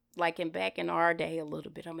back in our day a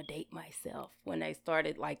little bit, I'm gonna date myself, when they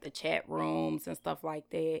started like the chat rooms and stuff like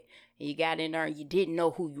that, and you got in there and you didn't know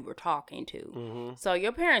who you were talking to. So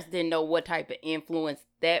your parents didn't know what type of influence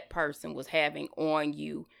that person was having on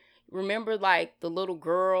you. Remember, like, the little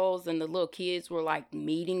girls and the little kids were, like,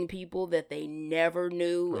 meeting people that they never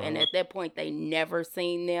knew. And at that point, they never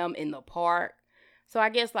seen them in the park. So I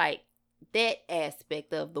guess, like, that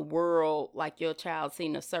aspect of the world, like your child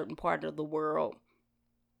seeing a certain part of the world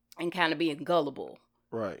and kind of being gullible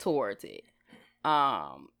towards it.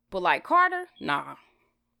 But, like, Carter, nah.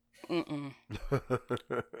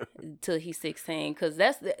 Until he's 16, because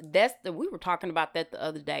we were talking about that the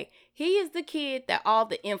other day. He is the kid that all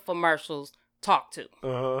the infomercials talk to.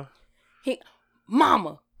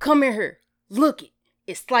 Mama, come in here, look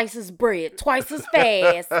it slices bread twice as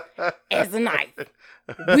fast as a knife.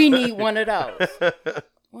 We need one of those. I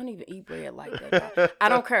don't even eat bread like that. I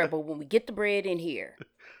don't care, but when we get the bread in here,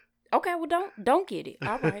 okay, well don't get it.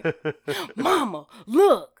 All right. Mama,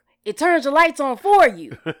 look. It turns the lights on for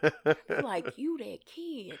you. Like, you that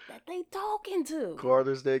kid that they talking to.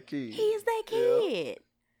 Carter's that kid. He is that kid. Yep.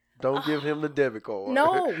 Don't give him the debit card.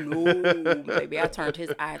 No, baby. I turned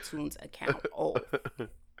his iTunes account off.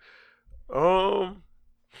 Oh,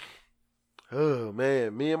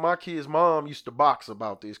 man. Me and my kid's mom used to box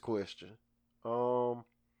about this question.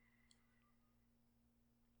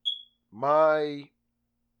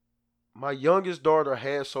 My youngest daughter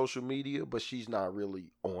has social media, but she's not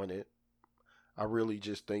really on it. I really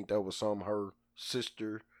just think that was something her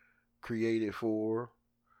sister created for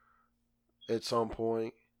her at some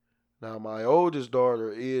point. Now, my oldest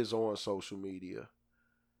daughter is on social media.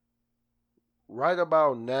 Right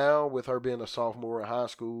about now, with her being a sophomore in high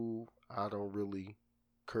school, I don't really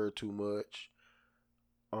care too much.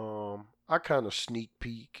 I kind of sneak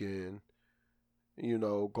peek and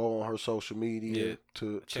go on her social media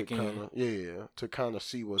to kind of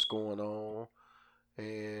see what's going on.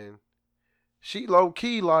 And she low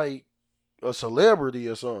key like a celebrity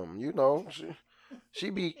or something, She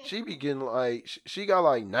be getting like, she got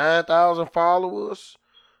like 9,000 followers.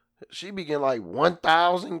 She be getting like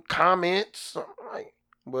 1,000 comments. Like,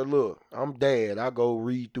 but look, I'm dad. I go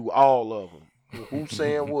read through all of them. Who's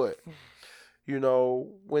saying what?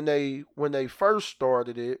 When they first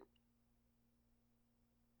started it,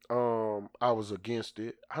 I was against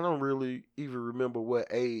it. I don't really even remember what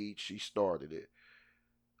age she started it.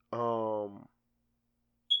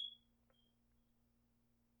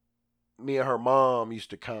 Me and her mom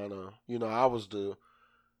used to kind of, I was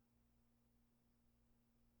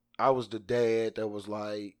the dad that was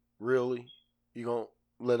like, really? You gonna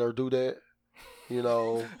let her do that?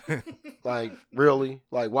 Like, really?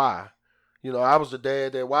 Like, why? I was the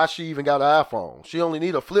dad that, why she even got an iPhone? She only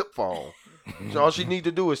need a flip phone. So all she need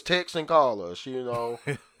to do is text and call us,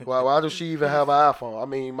 Why does she even have an iPhone? I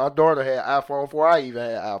mean, my daughter had iPhone before I even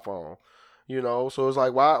had iPhone. So it's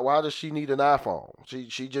like, why does she need an iPhone?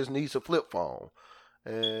 She just needs a flip phone.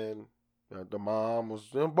 And the mom was,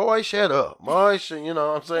 boy, shut up. Boy, you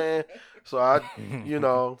know what I'm saying? So I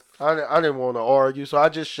didn't want to argue, so I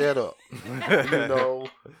just shut up.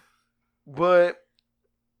 But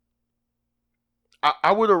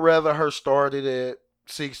I would have rather her started at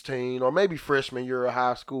 16 or maybe freshman year of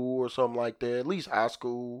high school or something like that, at least high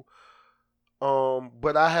school.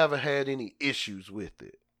 But I haven't had any issues with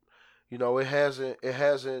it. It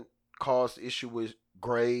hasn't caused issue with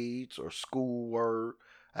grades or schoolwork.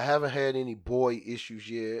 I haven't had any boy issues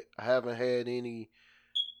yet. I haven't had any,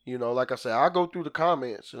 like I said, I go through the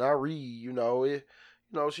comments and I read,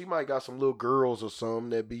 she might got some little girls or something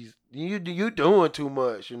that be, you doing too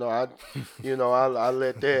much, I let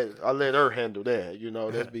her handle that,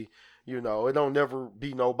 that's be, it don't never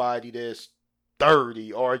be nobody that's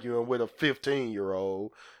 30 arguing with a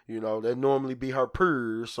 15-year-old, that normally be her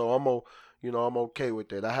peers. So I'm okay with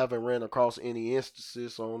that. I haven't ran across any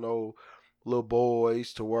instances on no little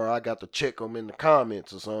boys to where I got to check them in the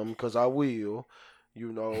comments or something, because I will,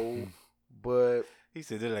 but He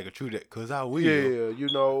said they're like a true that, cause I will. Yeah, you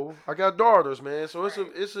know, I got daughters, man. So it's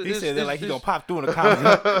a. He said they're like he gonna pop through in the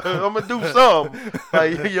comment. I'm gonna do something.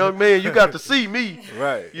 Like, young man, you got to see me,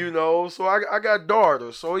 right? You know, so I got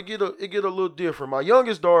daughters, so it get a little different. My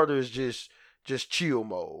youngest daughter is just chill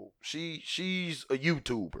mode. She's a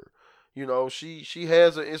YouTuber. You know, she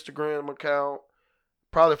has an Instagram account.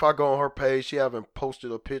 Probably if I go on her page, she haven't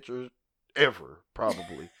posted a picture ever.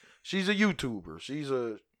 Probably. She's a YouTuber. She's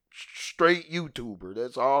a straight YouTuber.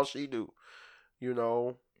 That's all she do. You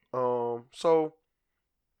know. So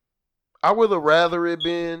I would have rather it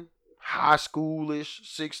been high schoolish,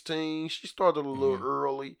 16. She started a little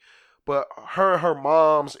early, but her and her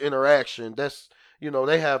mom's interaction, that's, you know,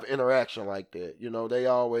 they have interaction like that. You know, they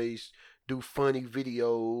always do funny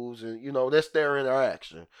videos and, you know, that's their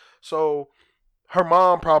interaction. So her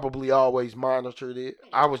mom probably always monitored it.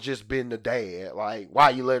 I was just being the dad. Like, why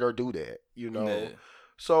you let her do that? You know? Yeah.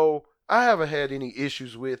 So I haven't had any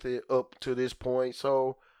issues with it up to this point.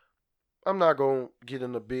 So I'm not going to get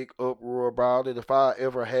in a big uproar about it. If I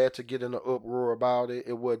ever had to get in an uproar about it,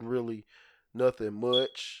 it wasn't really nothing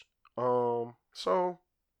much. So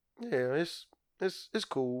yeah, it's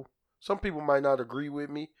cool. Some people might not agree with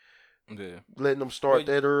me. Yeah. Letting them start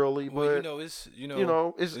that early, but you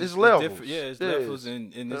know, it's it's levels. It's levels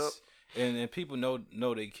and it's and people know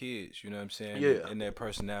their kids, you know what I'm saying? Yeah. And their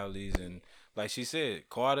personalities, and like she said,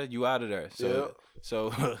 Carter, you out of there.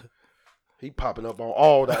 So he popping up on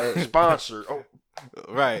all the ads sponsored. Oh.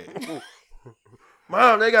 Right.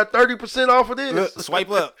 Mom, they got 30% off of this. Look, swipe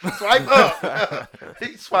up. Swipe up.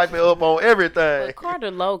 He's swiping up on everything. But Carter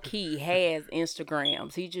low key has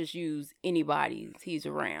Instagrams. He just use anybody's he's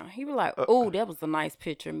around. He be like, "Oh, that was a nice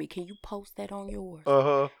picture of me. Can you post that on yours?"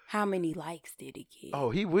 How many likes did it get? Oh,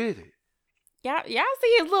 he with it. Y'all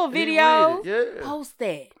see his little video? Yeah. Post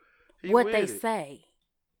that. What they say.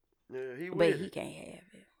 Yeah, he with but it. He can't have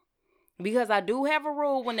it. Because I do have a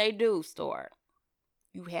rule when they do start.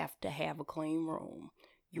 You have to have a clean room.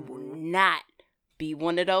 You will not be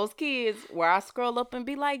one of those kids where I scroll up and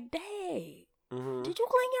be like, "Dad, did you clean your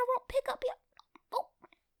room? Pick up your..." Oh.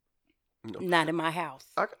 No. Not in my house.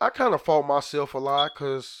 I kind of fault myself a lot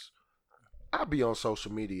because I be on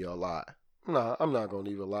social media a lot. Nah, I'm not gonna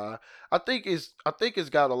even lie. I think it's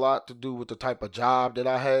got a lot to do with the type of job that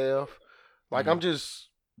I have. Like I'm just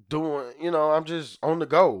doing, I'm just on the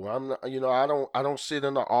go. I'm not, I don't sit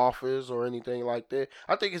in the office or anything like that.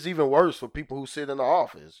 I think it's even worse for people who sit in the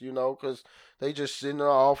office, because they just sit in the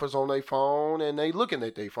office on their phone and they looking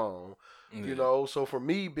at their phone, So for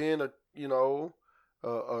me being a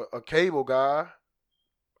cable guy,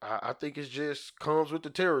 I think it just comes with the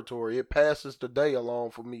territory. It passes the day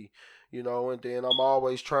along for me, and then I'm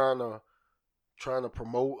always trying to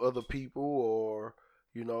promote other people or,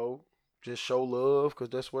 just show love because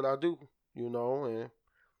that's what I do, and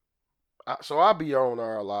so I be on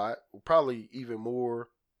there a lot, probably even more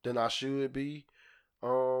than I should be.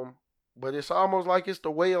 But it's almost like it's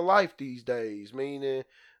the way of life these days, meaning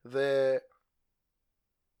that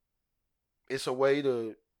it's a way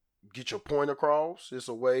to get your point across. It's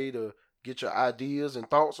a way to get your ideas and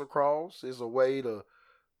thoughts across. It's a way to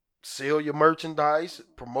sell your merchandise,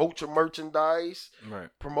 promote your merchandise, right?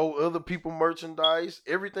 Promote other people's merchandise.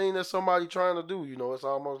 Everything that somebody trying to do, it's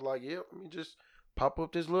almost like, let me just pop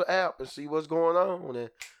up this little app and see what's going on,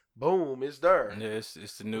 and boom, it's there. Yeah, it's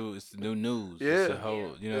the new news. Yeah, it's the whole,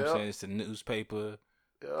 what I'm saying? It's the newspaper.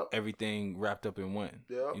 Yeah, everything wrapped up in one.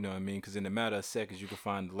 Yeah, you know what I mean? Because in a matter of seconds, you can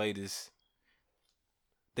find the latest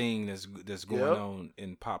thing that's going on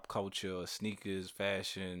in pop culture, sneakers,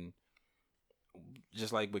 fashion.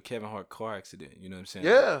 Just like with Kevin Hart car accident, you know what I'm saying?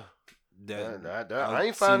 Yeah. That I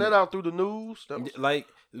ain't find that out through the news. Like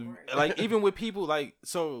even with people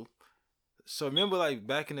so remember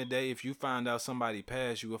back in the day, if you find out somebody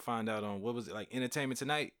passed, you would find out on what was it, Entertainment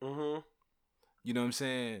Tonight. Mm-hmm. You know what I'm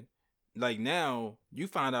saying? Now you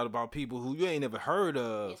find out about people who you ain't never heard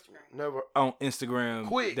of, never on Instagram,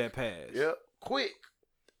 quick that passed. Yep, quick.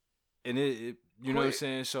 And it you know what I'm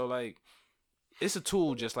saying? So it's a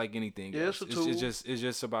tool just like anything else. It's a tool. It's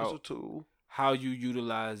just about it's a tool. How you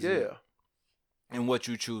utilize it and what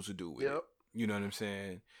you choose to do with it. You know what I'm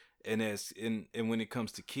saying? And and when it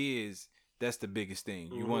comes to kids, that's the biggest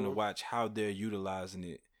thing. You want to watch how they're utilizing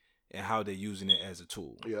it and how they're using it as a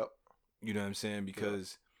tool. Yep. You know what I'm saying?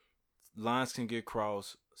 Because lines can get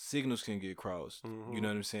crossed, signals can get crossed. You know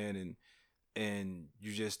what I'm saying? And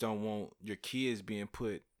you just don't want your kids being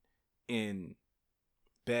put in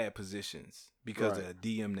bad positions because of a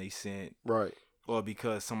DM they sent, right? Or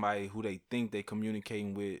because somebody who they think they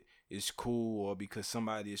communicating with is cool, or because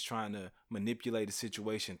somebody is trying to manipulate a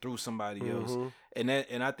situation through somebody else. And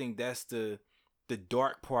I think that's the the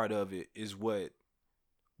dark part of it is what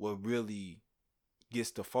really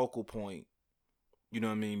gets the focal point. You know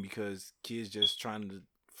what I mean? Because kids just trying to,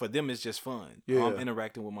 for them, it's just fun. Yeah. I'm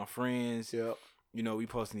interacting with my friends. Yeah. You know, we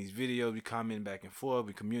posting these videos, we commenting back and forth,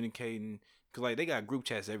 we communicating. Because, like, they got group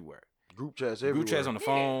chats everywhere. Group chats everywhere. Group chats on the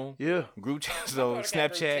phone. Yeah. Group chats on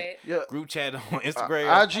Snapchat. Yeah. Group chat on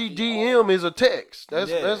Instagram. IGDM is a text.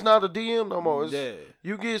 That's not a DM no more.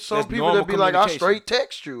 You get some people that be like, I straight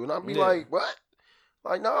text you. And I be like, what?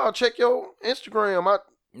 Like, no, check your Instagram.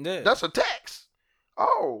 That's a text.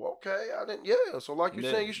 Oh, okay. I didn't. Yeah. So like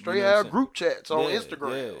you're saying, you straight have group chats on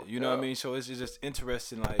Instagram. Yeah. You know what I mean? So it's just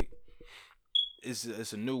interesting. Like,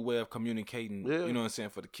 it's a new way of communicating. Yeah. You know what I'm saying,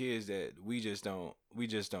 for the kids that we just don't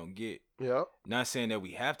get. Yeah. Not saying that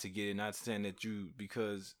we have to get it. Not saying that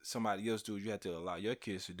because somebody else do it, you have to allow your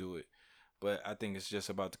kids to do it. But I think it's just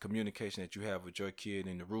about the communication that you have with your kid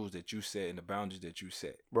and the rules that you set and the boundaries that you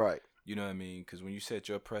set. Right. You know what I mean? Because when you set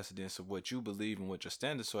your precedence of what you believe and what your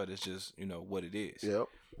standards are, that's just, what it is. Yep.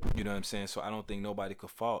 You know what I'm saying? So I don't think nobody could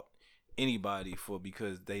fault anybody for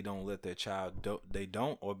because they don't let their child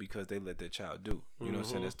or because they let their child do. You know what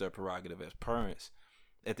I'm saying? That's their prerogative as parents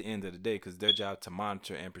at the end of the day, because their job to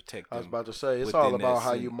monitor and protect them. I was about to say, it's all about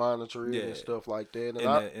how you monitor it and stuff like that.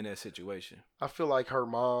 And in that situation, I feel like her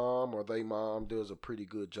mom or they mom does a pretty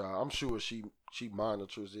good job. I'm sure she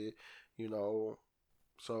monitors it,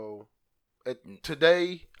 So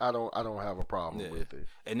today, I don't have a problem with it.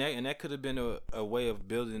 And that could have been a way of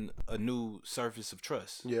building a new surface of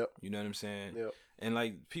trust. Yep. You know what I'm saying? Yep. And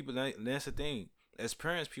like people, that's the thing. As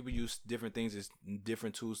parents, people use different things as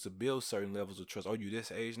different tools to build certain levels of trust. Oh, you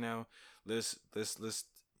this age now? Let's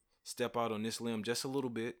step out on this limb just a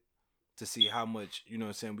little bit to see how much, you know what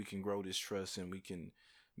I'm saying, we can grow this trust and we can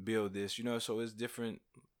build this, so it's different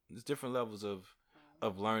levels of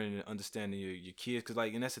learning and understanding your kids. Cause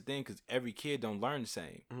and that's the thing, cause every kid don't learn the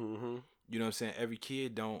same. Mm-hmm. You know what I'm saying? Every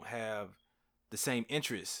kid don't have the same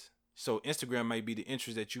interests. So Instagram might be the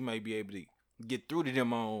interest that you might be able to get through to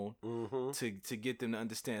them on to get them to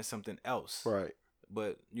understand something else. Right.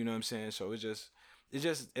 But you know what I'm saying? So it's just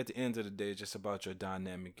at the end of the day, it's just about your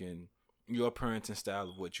dynamic and your parenting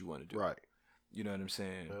style of what you want to do. Right. You know what I'm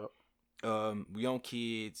saying? Yep. We own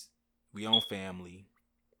kids, we own family.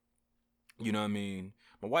 You know what I mean?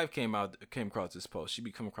 My wife came across this post. She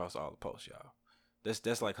be coming across all the posts, y'all.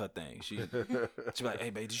 That's like her thing. She be like,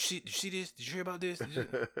 hey babe, did you see this? Did you hear about this?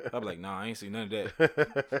 I be like, nah, I ain't seen none of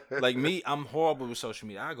that. Like me, I'm horrible with social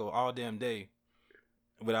media. I go all damn day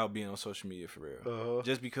without being on social media for real. Uh-huh.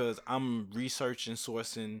 Just because I'm researching,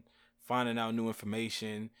 sourcing, finding out new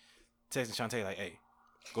information, texting Shantae like, hey,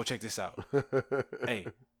 go check this out. Hey,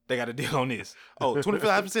 they got a deal on this. Oh,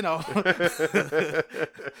 25% off.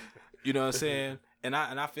 You know what I'm saying? And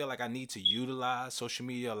I feel like I need to utilize social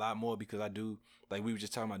media a lot more because I do, like we were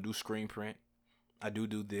just talking about, do screen print. I do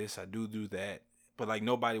this. I do that. But like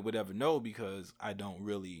nobody would ever know because I don't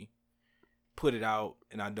really put it out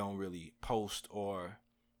and I don't really post or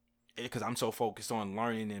because I'm so focused on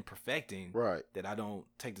learning and perfecting that I don't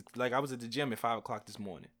take the, like I was at the gym at 5:00 this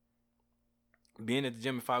morning. Being at the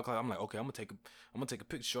gym at 5:00, I'm like, okay, I'm gonna take a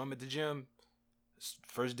picture. Show I'm at the gym.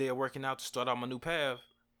 First day of working out to start out my new path.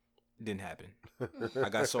 Didn't happen. I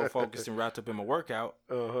got so focused and wrapped up in my workout.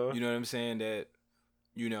 Uh-huh. You know what I'm saying? That,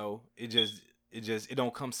 it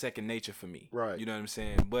don't come second nature for me. Right. You know what I'm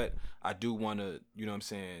saying? But I do want to, you know what I'm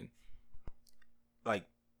saying, like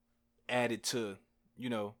add it to,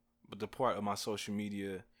 the part of my social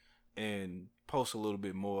media and post a little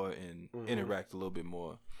bit more and interact a little bit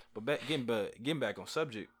more. But getting back on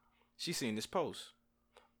subject, she seen this post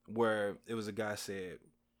where it was a guy said,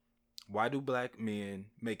 why do black men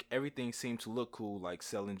make everything seem to look cool, like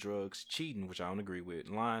selling drugs, cheating, which I don't agree with,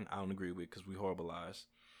 lying, I don't agree with because we horribilize,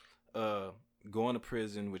 going to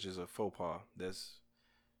prison, which is a faux pas.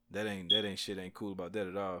 That ain't cool about that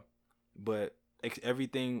at all. But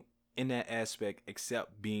everything in that aspect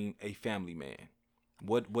except being a family man.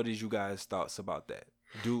 What is you guys' thoughts about that?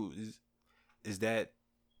 Is that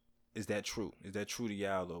true? Is that true to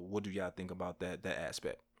y'all, or what do y'all think about that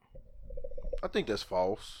aspect? I think that's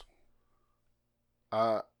false.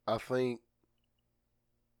 I think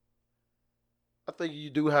you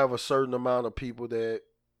do have a certain amount of people that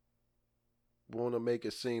want to make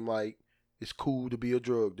it seem like it's cool to be a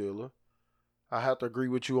drug dealer. I have to agree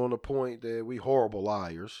with you on the point that we horrible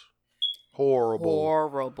liars. Horrible.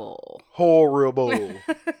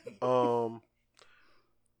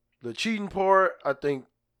 The cheating part, I think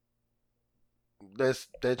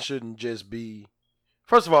that shouldn't just be.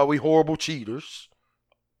 First of all, we horrible cheaters.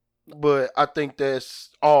 But I think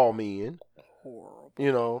that's all men.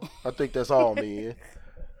 Horrible. I think that's all men.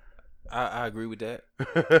 I agree with that.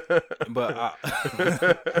 But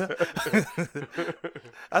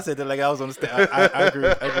I said that like I was on the stage. I agree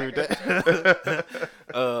with that.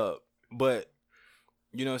 But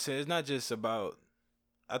you know what I'm saying? It's not just about,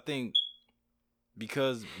 I think,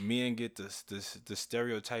 because men get the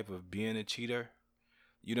stereotype of being a cheater,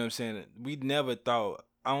 you know what I'm saying? We never thought,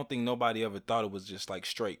 I don't think nobody ever thought it was just like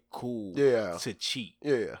straight cool to cheat.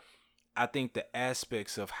 Yeah. I think the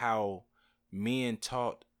aspects of how men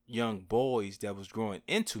taught young boys that was growing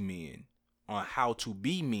into men on how to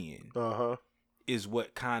be men is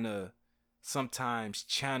what kind of sometimes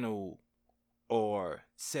channel or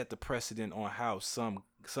set the precedent on how some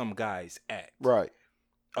guys act. Right.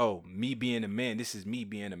 Oh, me being a man, this is me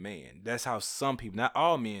being a man. That's how some people, not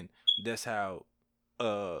all men, that's how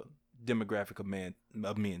demographic of men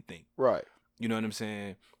think. Right. You know what I'm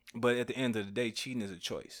saying? But at the end of the day, cheating is a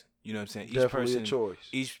choice. You know what I'm saying? Definitely a choice.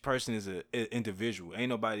 Each person is an individual. Ain't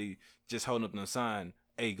nobody just holding up no sign,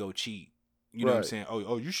 hey, go cheat. You know what I'm saying?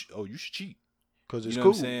 Oh, you should cheat. Cause it's cool. You know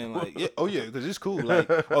cool. what I'm saying? Like, yeah, because it's cool. Like,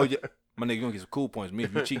 oh yeah, my nigga, you gonna get some cool points. Me,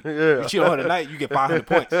 if you cheat, yeah. You cheat on her tonight, you get 500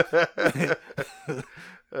 points.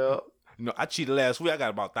 Yeah. No, I cheated last week. I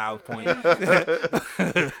got about 1,000 points.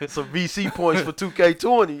 Some VC points for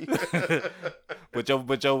 2K20. but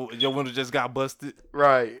your window just got busted.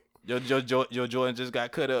 Right. Your Jordan just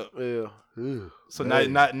got cut up. Yeah. Ew, so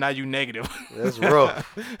now you negative. That's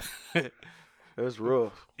rough. That's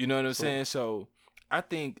rough. You know what I'm saying? So I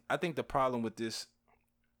think the problem with this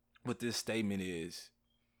statement is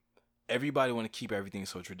everybody want to keep everything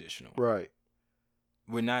so traditional. Right.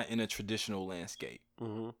 We're not in a traditional landscape.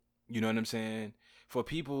 Mm-hmm. You know what I'm saying? For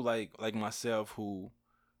people like myself who,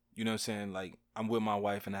 you know what I'm saying, like I'm with my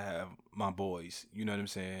wife and I have my boys, you know what I'm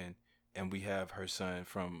saying? And we have her son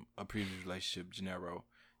from a previous relationship, Gennaro.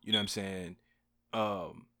 You know what I'm saying?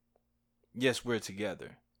 Yes, we're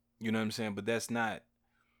together. You know what I'm saying? But that's not,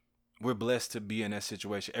 we're blessed to be in that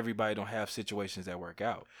situation. Everybody don't have situations that work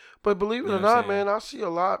out. But believe it or not, man, I see a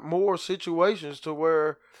lot more situations to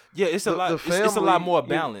where it's a lot. It's a lot more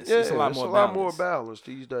balanced. It's a lot more balanced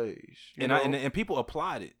these days. And people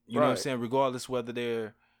applaud it. You know what I'm saying? Regardless whether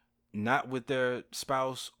they're not with their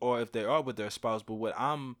spouse or if they are with their spouse. But what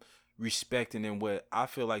I'm respecting and what I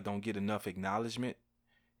feel like don't get enough acknowledgement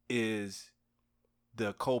is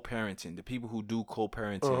the co-parenting. The people who do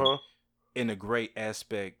co-parenting in a great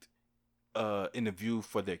aspect. In the view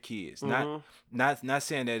for their kids, not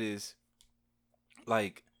saying that is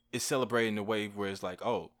like it's celebrating the way where it's like,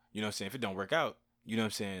 oh, you know what I'm saying, if it don't work out, you know what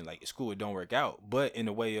I'm saying, like it's cool, it don't work out, but in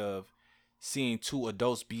a way of seeing two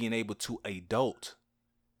adults being able to adult,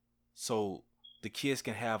 so the kids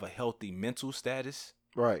can have a healthy mental status,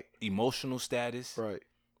 right, emotional status, right,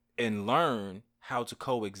 and learn how to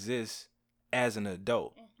coexist as an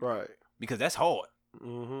adult, right, because that's hard.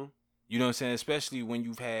 Mm-hmm. You know what I'm saying, especially when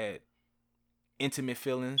you've had intimate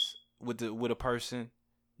feelings with a person,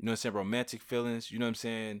 you know what I'm saying, romantic feelings, you know what I'm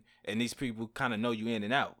saying, and these people kind of know you in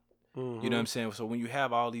and out. You know what I'm saying? So when you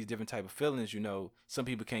have all these different type of feelings, you know, some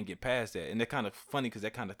people can't get past that, and they're kind of funny because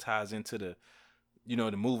that kind of ties into the, you know,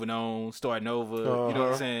 the moving on, starting over. You know what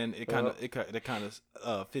I'm saying? It kind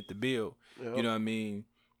of fit the bill. You know what I mean?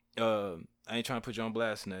 I ain't trying to put you on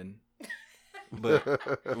blast or nothing. But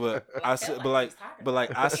I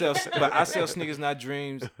sell sneakers, not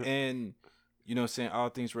dreams, and you know what I'm saying, all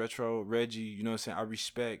things retro. Reggie, you know what I'm saying, I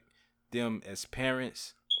respect them as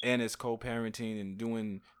parents and as co-parenting and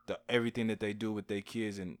doing everything that they do with their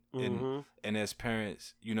kids and as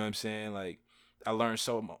parents, you know what I'm saying, like I learned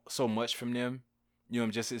so much from them, you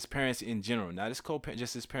know, just as parents in general, not as co-parents,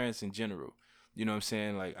 just as parents in general, you know what I'm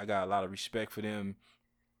saying, like I got a lot of respect for them,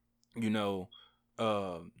 you know,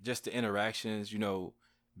 just the interactions, you know,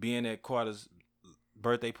 being at Carter's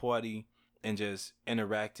birthday party and just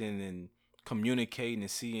interacting and communicating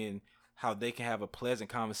and seeing how they can have a pleasant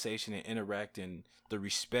conversation and interact, and the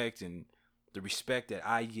respect that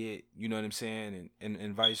I get, you know what I'm saying,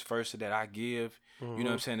 and vice versa that I give, you know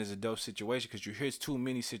what I'm saying, is a dope situation, because you hear too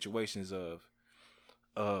many situations of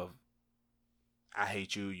I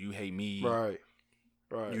hate you, you hate me, right,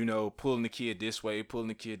 you know, pulling the kid this way, pulling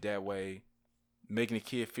the kid that way, making the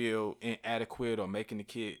kid feel inadequate or making the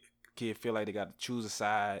kid feel like they got to choose a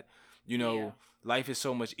side, you know. Life is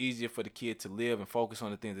so much easier for the kid to live and focus on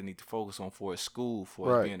the things they need to focus on for his school,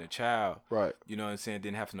 for his being a child. Right. You know what I'm saying?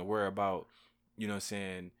 Didn't having to worry about, you know what I'm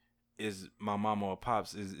saying, is my mama or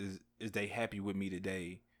pops, is they happy with me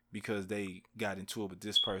today because they got into it with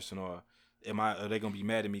this person, or are they gonna be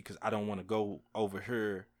mad at me because I don't want to go over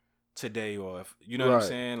here today, or if, you know what I'm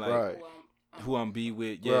saying, like who I'm be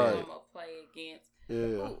with, who I'm gonna play against,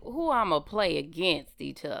 who I'm gonna play against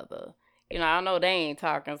each other. I know they ain't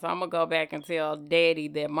talking, so I'm gonna go back and tell Daddy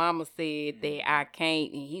that Mama said that I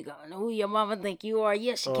can't, and he gonna know who your mama think you are.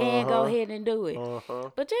 Yes, you can. Go ahead and do it.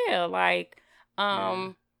 But yeah, like,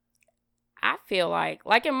 I feel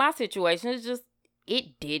like in my situation, it's just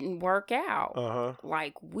it didn't work out.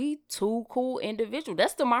 Like, we two cool individuals.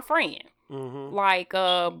 That's still my friend. Like,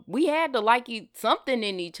 we had to like something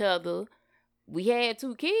in each other. We had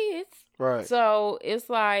 2 kids, right? So it's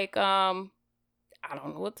like, I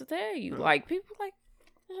don't know what to tell you. Like, people like,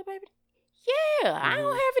 your baby? Yeah, I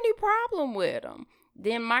don't have any problem with them.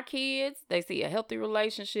 Then my kids, they see a healthy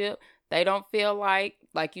relationship. They don't feel like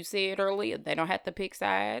you said earlier, they don't have to pick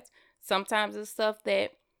sides. Sometimes it's stuff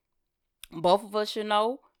that both of us should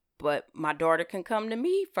know, but my daughter can come to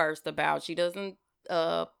me first about. She doesn't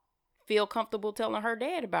feel comfortable telling her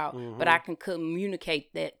dad about, but I can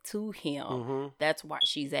communicate that to him. That's why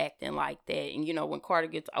she's acting like that. And, when Carter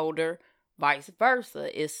gets older, vice versa.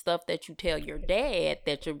 It's stuff that you tell your dad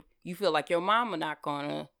that you feel like your mama not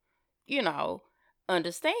gonna,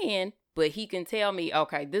 understand, but he can tell me,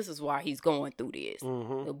 okay, this is why he's going through this.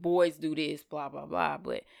 The boys do this, blah, blah, blah.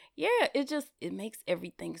 But yeah, it makes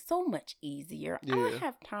everything so much easier. I don't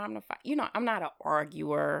have time to fight. I'm not an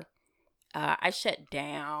arguer. I shut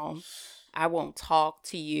down. I won't talk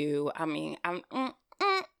to you. I mean,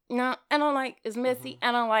 no, I don't like, it's messy.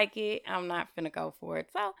 I don't like it. I'm not finna go for it.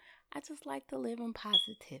 So I just like to live in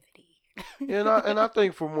positivity. and I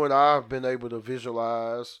think from what I've been able to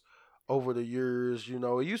visualize over the years,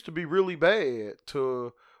 it used to be really bad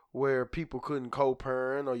to where people couldn't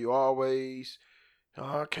co-parent, or you always,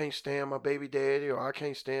 I can't stand my baby daddy, or I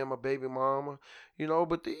can't stand my baby mama,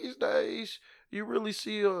 But these days, you really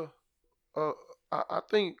see I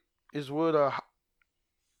think it's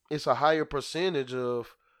a higher percentage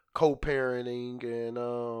of co-parenting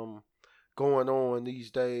and going on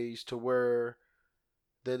these days, to where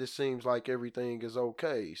that it seems like everything is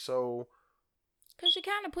okay. So, because you're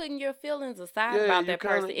kind of putting your feelings aside about that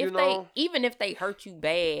person. Even if they hurt you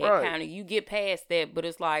bad, right, kind of, you get past that. But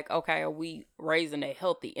it's like, okay, are we raising a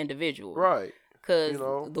healthy individual? Right. Because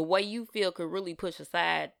the way you feel could really push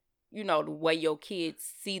aside, the way your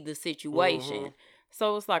kids see the situation.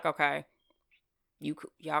 So it's like, okay,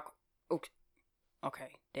 y'all, okay,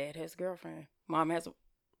 dad has a girlfriend, mom has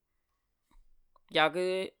y'all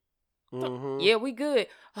good? Yeah, we good.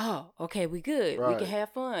 Oh, okay, we good. Right. We can have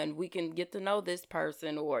fun. We can get to know this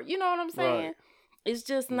person, or, you know what I'm saying? Right. It's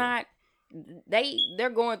just not, they're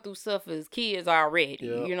going through stuff as kids already.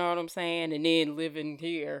 Yep. You know what I'm saying? And then living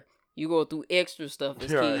here, you go through extra stuff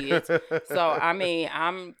as kids. So, I mean,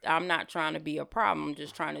 I'm not trying to be a problem. I'm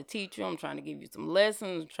just trying to teach you. I'm trying to give you some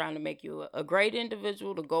lessons. I'm trying to make you a great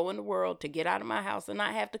individual to go in the world, to get out of my house and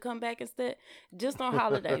not have to come back instead. Just on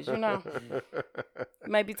holidays,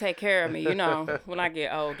 Maybe take care of me, when I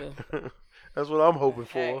get older. That's what I'm hoping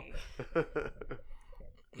for.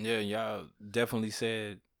 Yeah, y'all definitely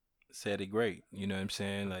said it great. You know what I'm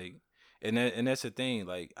saying? Like, and that's the thing.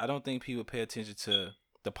 Like, I don't think people pay attention to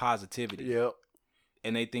the positivity. Yep.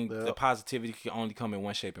 And they think the positivity can only come in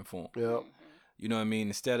one shape and form. Yep. You know what I mean?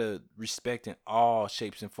 Instead of respecting all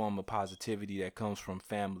shapes and form of positivity that comes from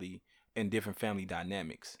family and different family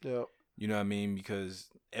dynamics. Yep. You know what I mean?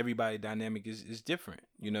 Because everybody dynamic is different.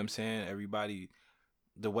 You know what I'm saying? Everybody,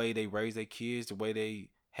 the way they raise their kids, the way they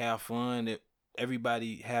have fun,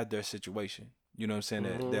 everybody have their situation. You know what I'm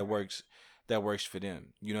saying? That works for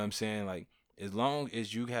them. You know what I'm saying? Like, as long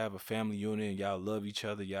as you have a family unit and y'all love each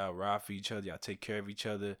other, y'all ride for each other, y'all take care of each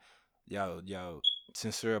other, y'all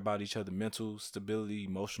sincere about each other, mental stability,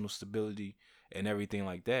 emotional stability, and everything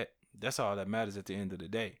like that, that's all that matters at the end of the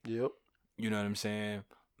day. Yep. You know what I'm saying?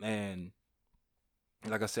 And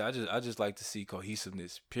like I said, I just like to see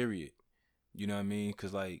cohesiveness, period. You know what I mean?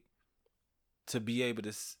 Because, like, to be able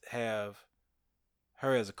to have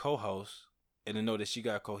her as a co-host and to know that she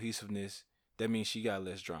got cohesiveness, that means she got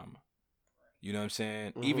less drama. You know what I'm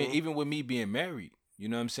saying? Even with me being married, you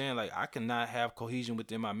know what I'm saying? Like, I cannot have cohesion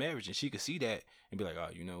within my marriage, and she could see that and be like, oh,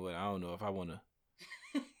 you know what? I don't know if I want to.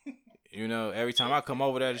 Every time I come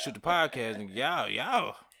over there to shoot the podcast, and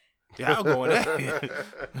y'all going at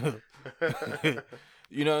it.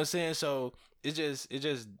 You know what I'm saying? So it's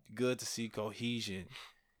just good to see cohesion.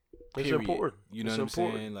 Period. It's important. You know what I'm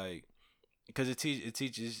saying? Like, because it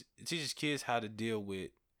teaches kids how to deal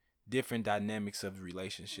with different dynamics of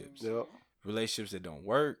relationships. Yep. Relationships that don't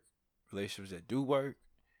work, relationships that do work.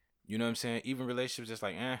 You know what I'm saying? Even relationships that's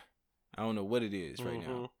like, I don't know what it is right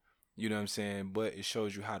now. You know what I'm saying? But it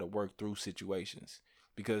shows you how to work through situations.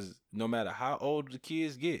 Because no matter how old the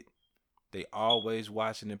kids get, they always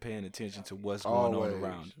watching and paying attention to what's going on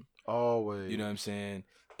around them. Always. You know what I'm saying?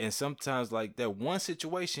 And sometimes, like, that one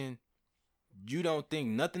situation you don't think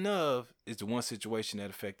nothing of is the one situation that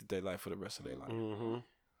affected their life for the rest of their life. Mm-hmm.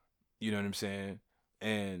 You know what I'm saying?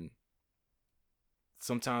 And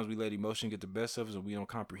sometimes we let emotion get the best of us, and we don't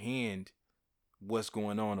comprehend what's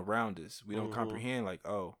going on around us. We don't comprehend, like,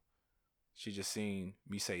 oh, she just seen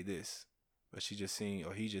me say this, or he just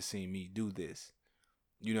seen me do this.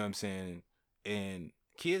 You know what I'm saying? And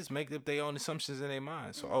kids make up their own assumptions in their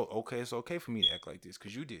mind. So, oh, okay, it's okay for me to act like this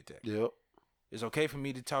because you did that. Yep. It's okay for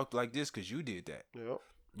me to talk like this because you did that. Yep.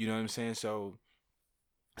 You know what I'm saying? So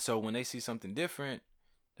when they see something different,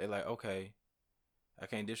 they're like, okay, I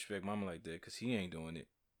can't disrespect mama like that because he ain't doing it.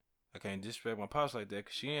 I can't disrespect my pops like that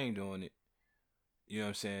because she ain't doing it. You know what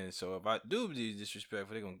I'm saying? So if I do be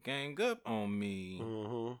disrespectful, they're going to gang up on me.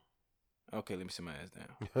 Mm-hmm. Okay, let me sit my ass down.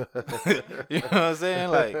 You know what I'm saying?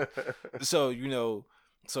 Like,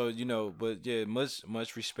 but yeah,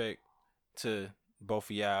 much respect to both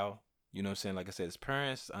of y'all. You know what I'm saying? Like I said, as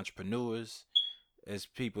parents, entrepreneurs, as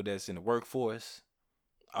people that's in the workforce,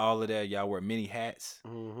 all of that, y'all wear many hats.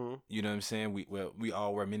 Mm-hmm. You know what I'm saying? We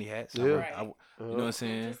all wear many hats. Yeah. You know what I'm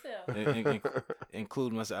saying?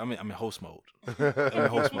 Including myself. I'm in host mode. I'm in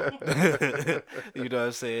host mode. You know what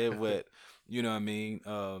I'm saying? But you know what I mean?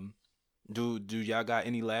 Do y'all got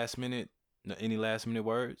any last minute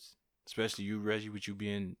words? Especially you, Reggie, with you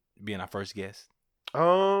being our first guest.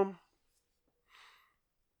 Well,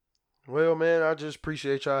 man, I just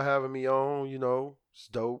appreciate y'all having me on. You know, it's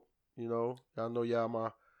dope. You know, I know y'all my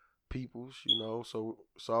peoples. You know, so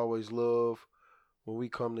it's always love when we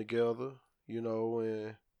come together. You know,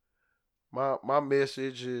 and my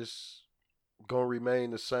message is gonna remain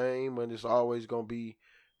the same, and it's always gonna be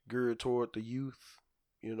geared toward the youth.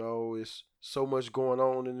 You know, it's so much going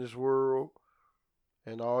on in this world,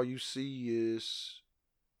 and all you see is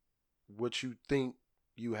what you think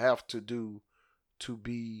you have to do to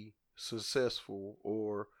be successful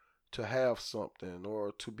or to have something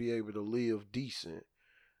or to be able to live decent.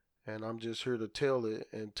 And I'm just here to tell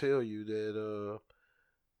you that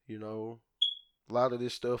you know, a lot of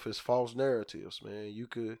this stuff is false narratives, man. You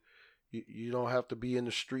don't have to be in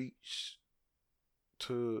the streets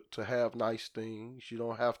to have nice things. You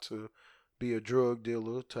don't have to be a drug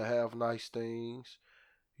dealer to have nice things.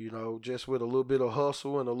 You know, just with a little bit of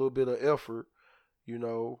hustle and a little bit of effort, you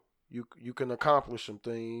know, you can accomplish some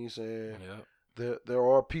things, and there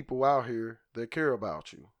are people out here that care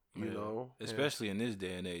about you. You know, especially in this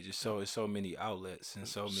day and age, it's so many outlets and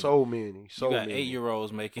so many. You got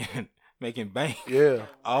 8-year-olds making bank. Yeah,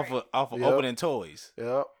 off of opening toys.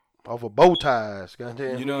 Yeah, off of bow ties.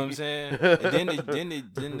 Goddamn. You know what I'm saying? And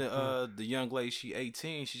then the young lady, she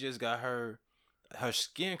 18. She just got her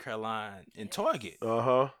skincare line in Target. You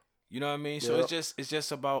know what I mean? So it's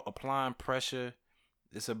just about applying pressure.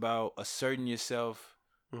 It's about asserting yourself.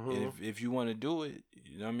 Mm-hmm. If you want to do it,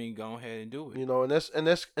 you know what I mean, go ahead and do it. You know, and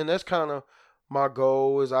that's kind of my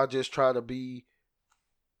goal. Is I just try to be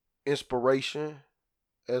inspiration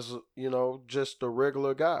as, you know, just a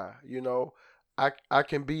regular guy. You know, I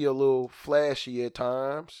can be a little flashy at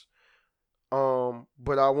times,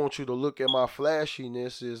 but I want you to look at my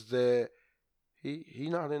flashiness is that he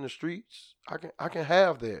not in the streets. I can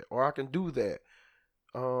have that, or I can do that.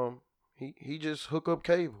 He just hook up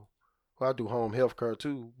cable. Well, I do home health care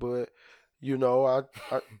too, but you know, I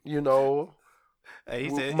you know. Hey, he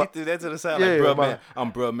threw that to the side, like, bro, man,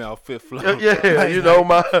 I'm bro, man, 5th floor. Yeah, you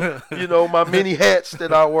know my many hats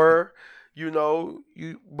that I wear. You know,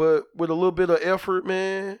 but with a little bit of effort,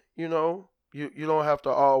 man, you know, you don't have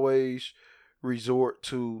to always resort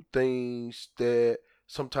to things that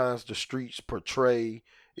sometimes the streets portray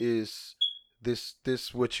is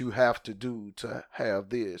this what you have to do to have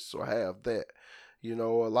this or have that. You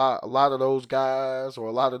know, a lot of those guys, or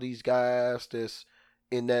a lot of these guys that's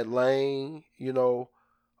in that lane, you know,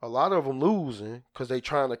 a lot of them losing because they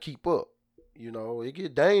trying to keep up. You know, it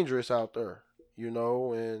get dangerous out there, you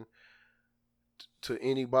know, and to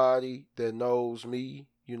anybody that knows me,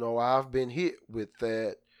 you know, I've been hit with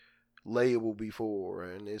that label before,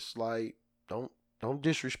 and it's like, don't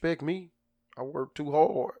disrespect me. I work too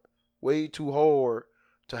hard, way too hard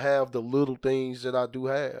to have the little things that I do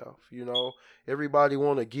have. You know, everybody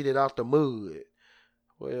want to get it out the mud.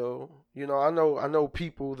 Well, you know, I know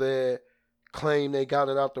people that claim they got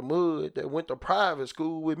it out the mud that went to private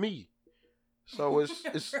school with me. So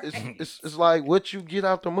it's like, what you get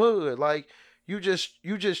out the mud? Like you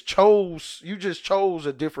just chose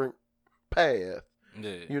a different path.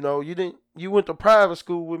 Yeah. You know, you went to private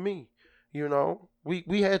school with me. You know,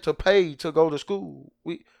 we had to pay to go to school.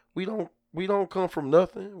 We don't come from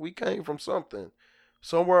nothing. We came from something.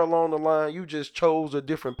 Somewhere along the line, you just chose a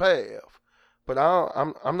different path. But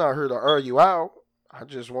I'm not here to argue out. I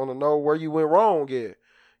just want to know where you went wrong at,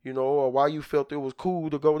 or why you felt it was cool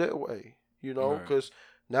to go that way, because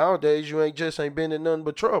nowadays you ain't been in nothing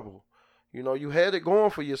but trouble. You had it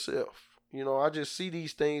going for yourself. I just see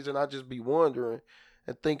these things and I just be wondering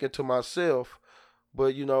and thinking to myself,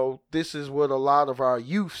 but this is what a lot of our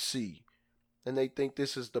youth see, and they think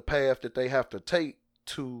this is the path that they have to take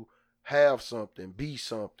to have something, be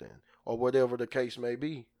something, or whatever the case may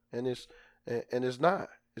be, and it's not.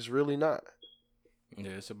 It's really not.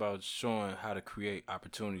 Yeah, it's about showing how to create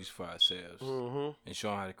opportunities for ourselves and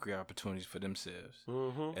showing how to create opportunities for themselves.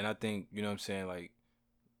 And I think, you know what I'm saying, like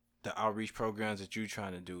the outreach programs that you're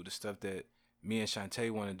trying to do, the stuff that me and Shantae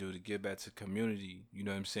want to do to give back to the community, you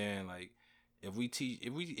know what I'm saying? Like if we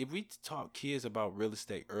taught kids about real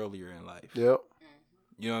estate earlier in life. Yep.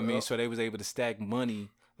 You know what I mean? So they was able to stack money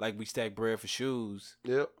like we stack bread for shoes.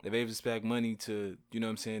 Yep. They were able to stack money to, you know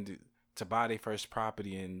what I'm saying, to buy their first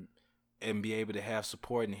property and be able to have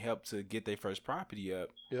support and help to get their first property up.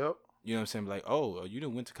 Yep. You know what I'm saying? Like, oh, you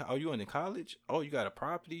done went to you in college? Oh, you got a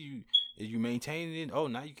property? You maintaining it? Oh,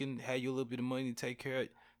 now you can have your little bit of money to take care of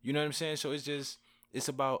it. You know what I'm saying? So it's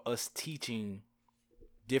about us teaching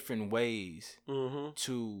different ways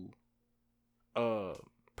to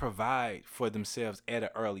provide for themselves at an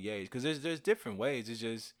early age. Because there's different ways. It's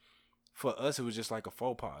just, for us, it was just like a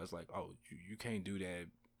faux pas. It's like, oh, you can't do that.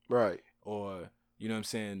 Right. Or, you know what I'm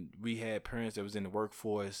saying? We had parents that was in the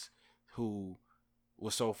workforce who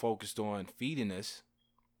was so focused on feeding us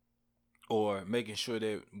or making sure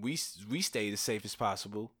that we stayed as safe as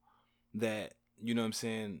possible that, you know what I'm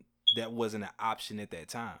saying, that wasn't an option at that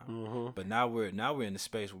time. But now we're in the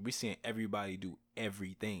space where we're seeing everybody do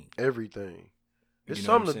everything. Everything. It's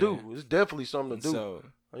something to do. It's definitely something to do. So,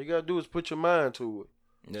 all you gotta do is put your mind to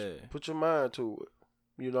it. Yeah. Put your mind to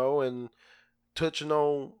it. And touching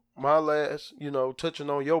on touching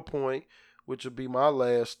on your point, which would be my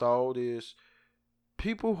last thought, is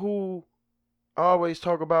people who always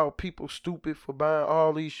talk about people stupid for buying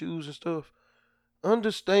all these shoes and stuff.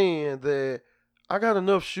 Understand that I got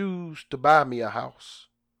enough shoes to buy me a house,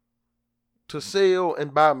 to sell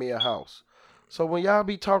and buy me a house. So when y'all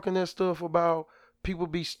be talking that stuff about people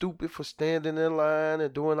be stupid for standing in line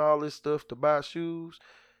and doing all this stuff to buy shoes,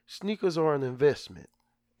 sneakers are an investment.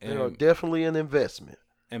 They are definitely an investment.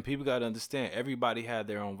 And people got to understand, everybody had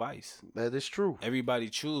their own vice. That is true. Everybody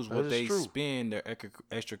choose what they spend their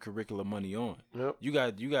extracurricular money on. Yep. You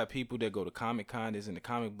got people that go to Comic Con, that's in the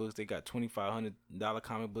comic books. They got $2,500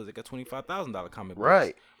 comic books. They got $25,000 comic books.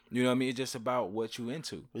 Right. You know what I mean? It's just about what you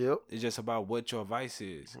into. Yep. It's just about what your vice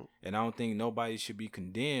is. And I don't think nobody should be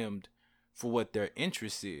condemned for what their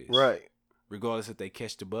interest is. Right. Regardless if they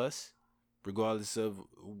catch the bus, regardless of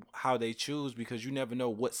how they choose, because you never know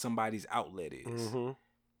what somebody's outlet is.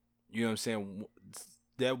 You know what I'm saying?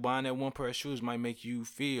 That buying that one pair of shoes might make you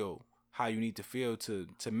feel how you need to feel to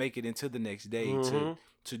make it into the next day,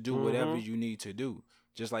 to do whatever you need to do.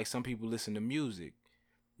 Just like some people listen to music.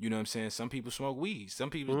 You know what I'm saying? Some people smoke weed. Some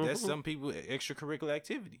people, that's some people extracurricular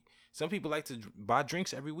activity. Some people like to buy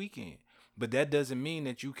drinks every weekend. But that doesn't mean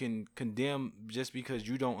that you can condemn just because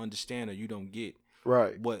you don't understand or you don't get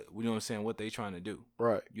what, you know what I'm saying, what they trying to do.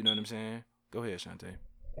 Right. You know what I'm saying? Go ahead, Shantae.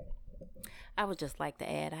 I would just like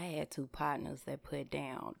to add, I had 2 partners that put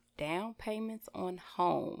down payments on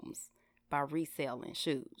homes by reselling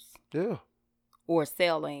shoes. Yeah. Or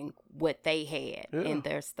selling what they had in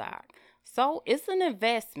their stock. So it's an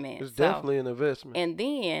investment. It's definitely an investment. And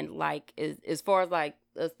then, like, as far as like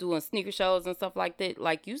us doing sneaker shows and stuff like that,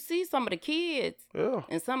 like you see some of the kids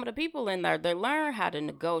and some of the people in there, they learn how to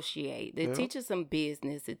negotiate. It teaches them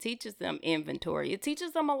business. It teaches them inventory. It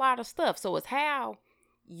teaches them a lot of stuff. So it's how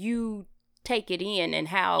you take it in and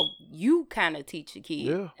how you kind of teach the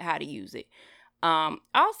kid how to use it.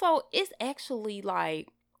 Also, it's actually like,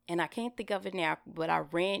 and I can't think of it now, but I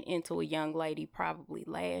ran into a young lady probably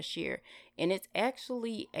last year, and it's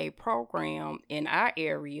actually a program in our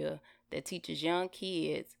area that teaches young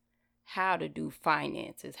kids how to do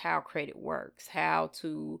finances, how credit works, how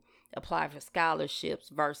to apply for scholarships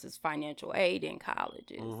versus financial aid in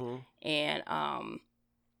colleges, and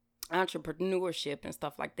entrepreneurship and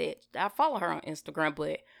stuff like that. I follow her on Instagram,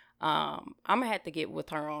 but I'm gonna have to get with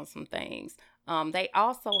her on some things. They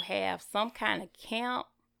also have some kind of camp,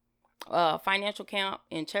 financial camp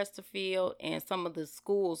in Chesterfield, and some of the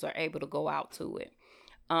schools are able to go out to it.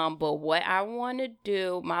 But what I want to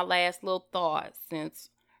do, my last little thought, since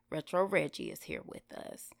Retro Reggie is here with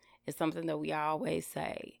us, is something that we always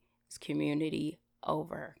say: it's community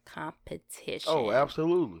over competition. Oh,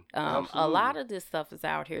 absolutely. A lot of this stuff is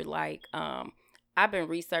out here. Like, I've been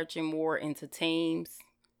researching more into teams.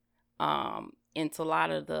 into a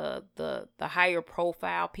lot of the higher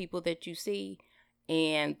profile people that you see,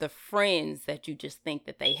 and the friends that you just think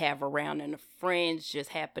that they have around, and the friends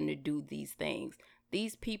just happen to do these things.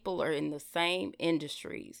 These people are in the same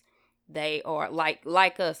industries. They are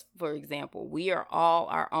like us, for example. We are all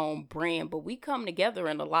our own brand, but we come together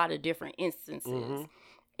in a lot of different instances.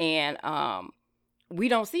 And we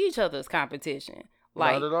don't see each other as competition.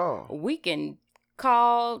 Like, not at all. We can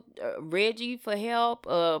call Reggie for help.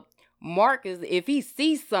 Marcus, if he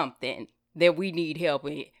sees something that we need help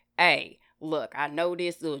with, hey, look, I know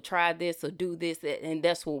this, or try this, or do this, and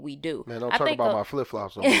that's what we do. Man, don't talk about my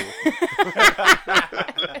flip-flops on here.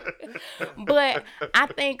 But I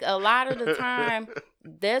think a lot of the time,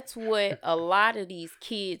 that's what a lot of these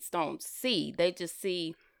kids don't see. They just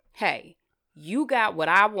see, hey, you got what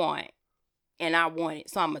I want, and I want it,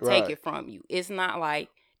 so I'm going to take it from you. It's not like,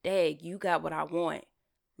 Dad, you got what I want.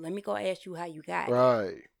 Let me go ask you how you got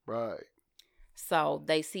it. Right. So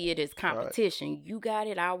they see it as competition. Right. You got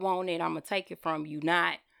it, I want it, I'm going to take it from you.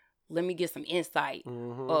 Not, let me get some insight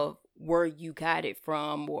of where you got it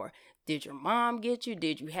from, or did your mom get you?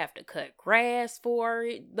 Did you have to cut grass for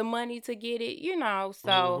it, the money to get it? You know,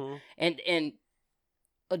 so, and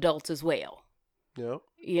adults as well. Yep.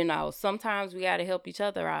 You know, sometimes we got to help each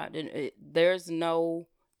other out. There's no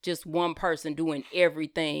just one person doing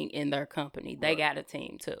everything in their company. They got a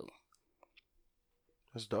team too.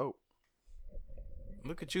 That's dope.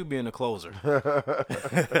 Look at you being a closer.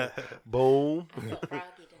 Boom.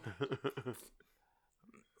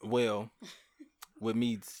 Well, with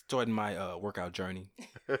me starting my workout journey,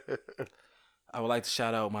 I would like to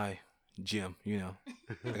shout out my gym. You know,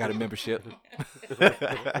 I got a membership.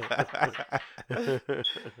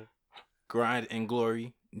 Grind and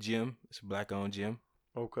Glory Gym. It's a Black-owned gym.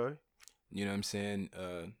 Okay. You know what I'm saying?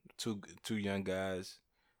 Two young guys,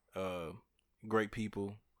 great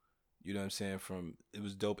people. You know what I'm saying? It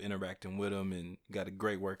was dope interacting with them, and got a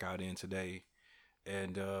great workout in today.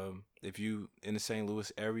 And if you in the St.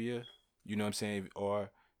 Louis area, you know what I'm saying, or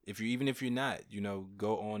if you're not, you know,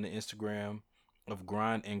 go on the Instagram of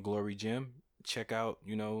Grind and Glory Gym. Check out,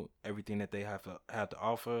 you know, everything that they have to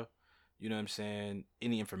offer. You know what I'm saying?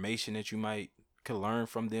 Any information that you could learn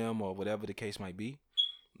from them, or whatever the case might be.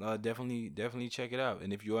 Definitely check it out.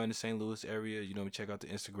 And if you are in the St. Louis area, you know, check out the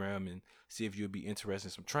Instagram and see if you'll be interested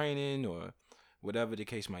in some training or whatever the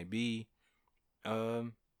case might be.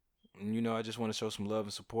 And, you know, I just want to show some love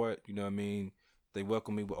and support. You know what I mean? They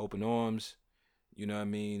welcome me with open arms. You know what I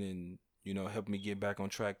mean? And, you know, help me get back on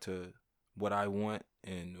track to what I want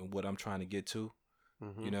and what I'm trying to get to.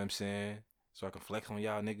 You know what I'm saying? So I can flex on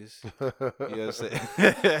y'all niggas. You know what I'm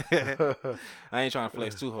saying? I ain't trying to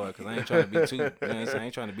flex too hard, because I ain't trying to be too, you know what I'm saying? I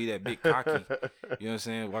ain't trying to be that big cocky. You know what I'm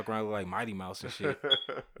saying? Walk around like Mighty Mouse and shit. You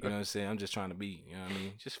know what I'm saying? I'm just trying to be, you know what I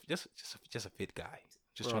mean? Just a fit guy.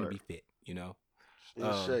 Just trying to be fit, you know?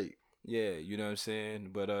 In shape. Yeah, you know what I'm saying?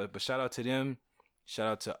 But shout out to them. Shout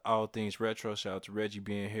out to All Things Retro. Shout out to Reggie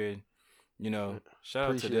being here. You know, shout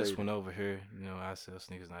out to this one over here. You know, I sell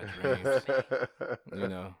sneakers, not dreams. You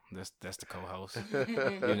know, that's the co-host.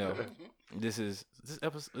 You know, this is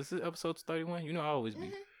episode 31. You know, I always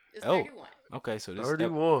be. It's 31. Okay, so this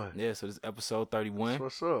 31. So this episode 31.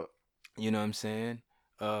 What's up? You know what I'm saying?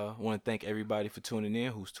 Want to thank everybody for tuning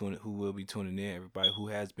in. Who will be tuning in? Everybody who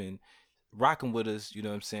has been rocking with us. You know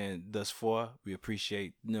what I'm saying? Thus far, we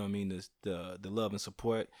appreciate. You know what I mean? The love and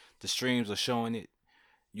support. The streams are showing it.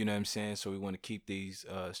 You know what I'm saying? So we want to keep these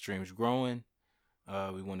streams growing.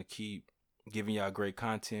 We want to keep giving y'all great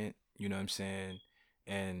content. You know what I'm saying?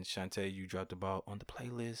 And Shantae, you dropped the ball on the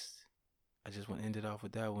playlist. I just want to end it off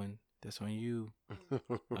with that one. That's on you.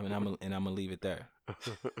 I mean, I'm gonna leave it there.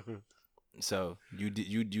 So you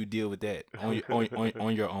deal with that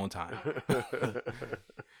on your own time.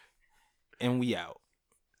 And we out.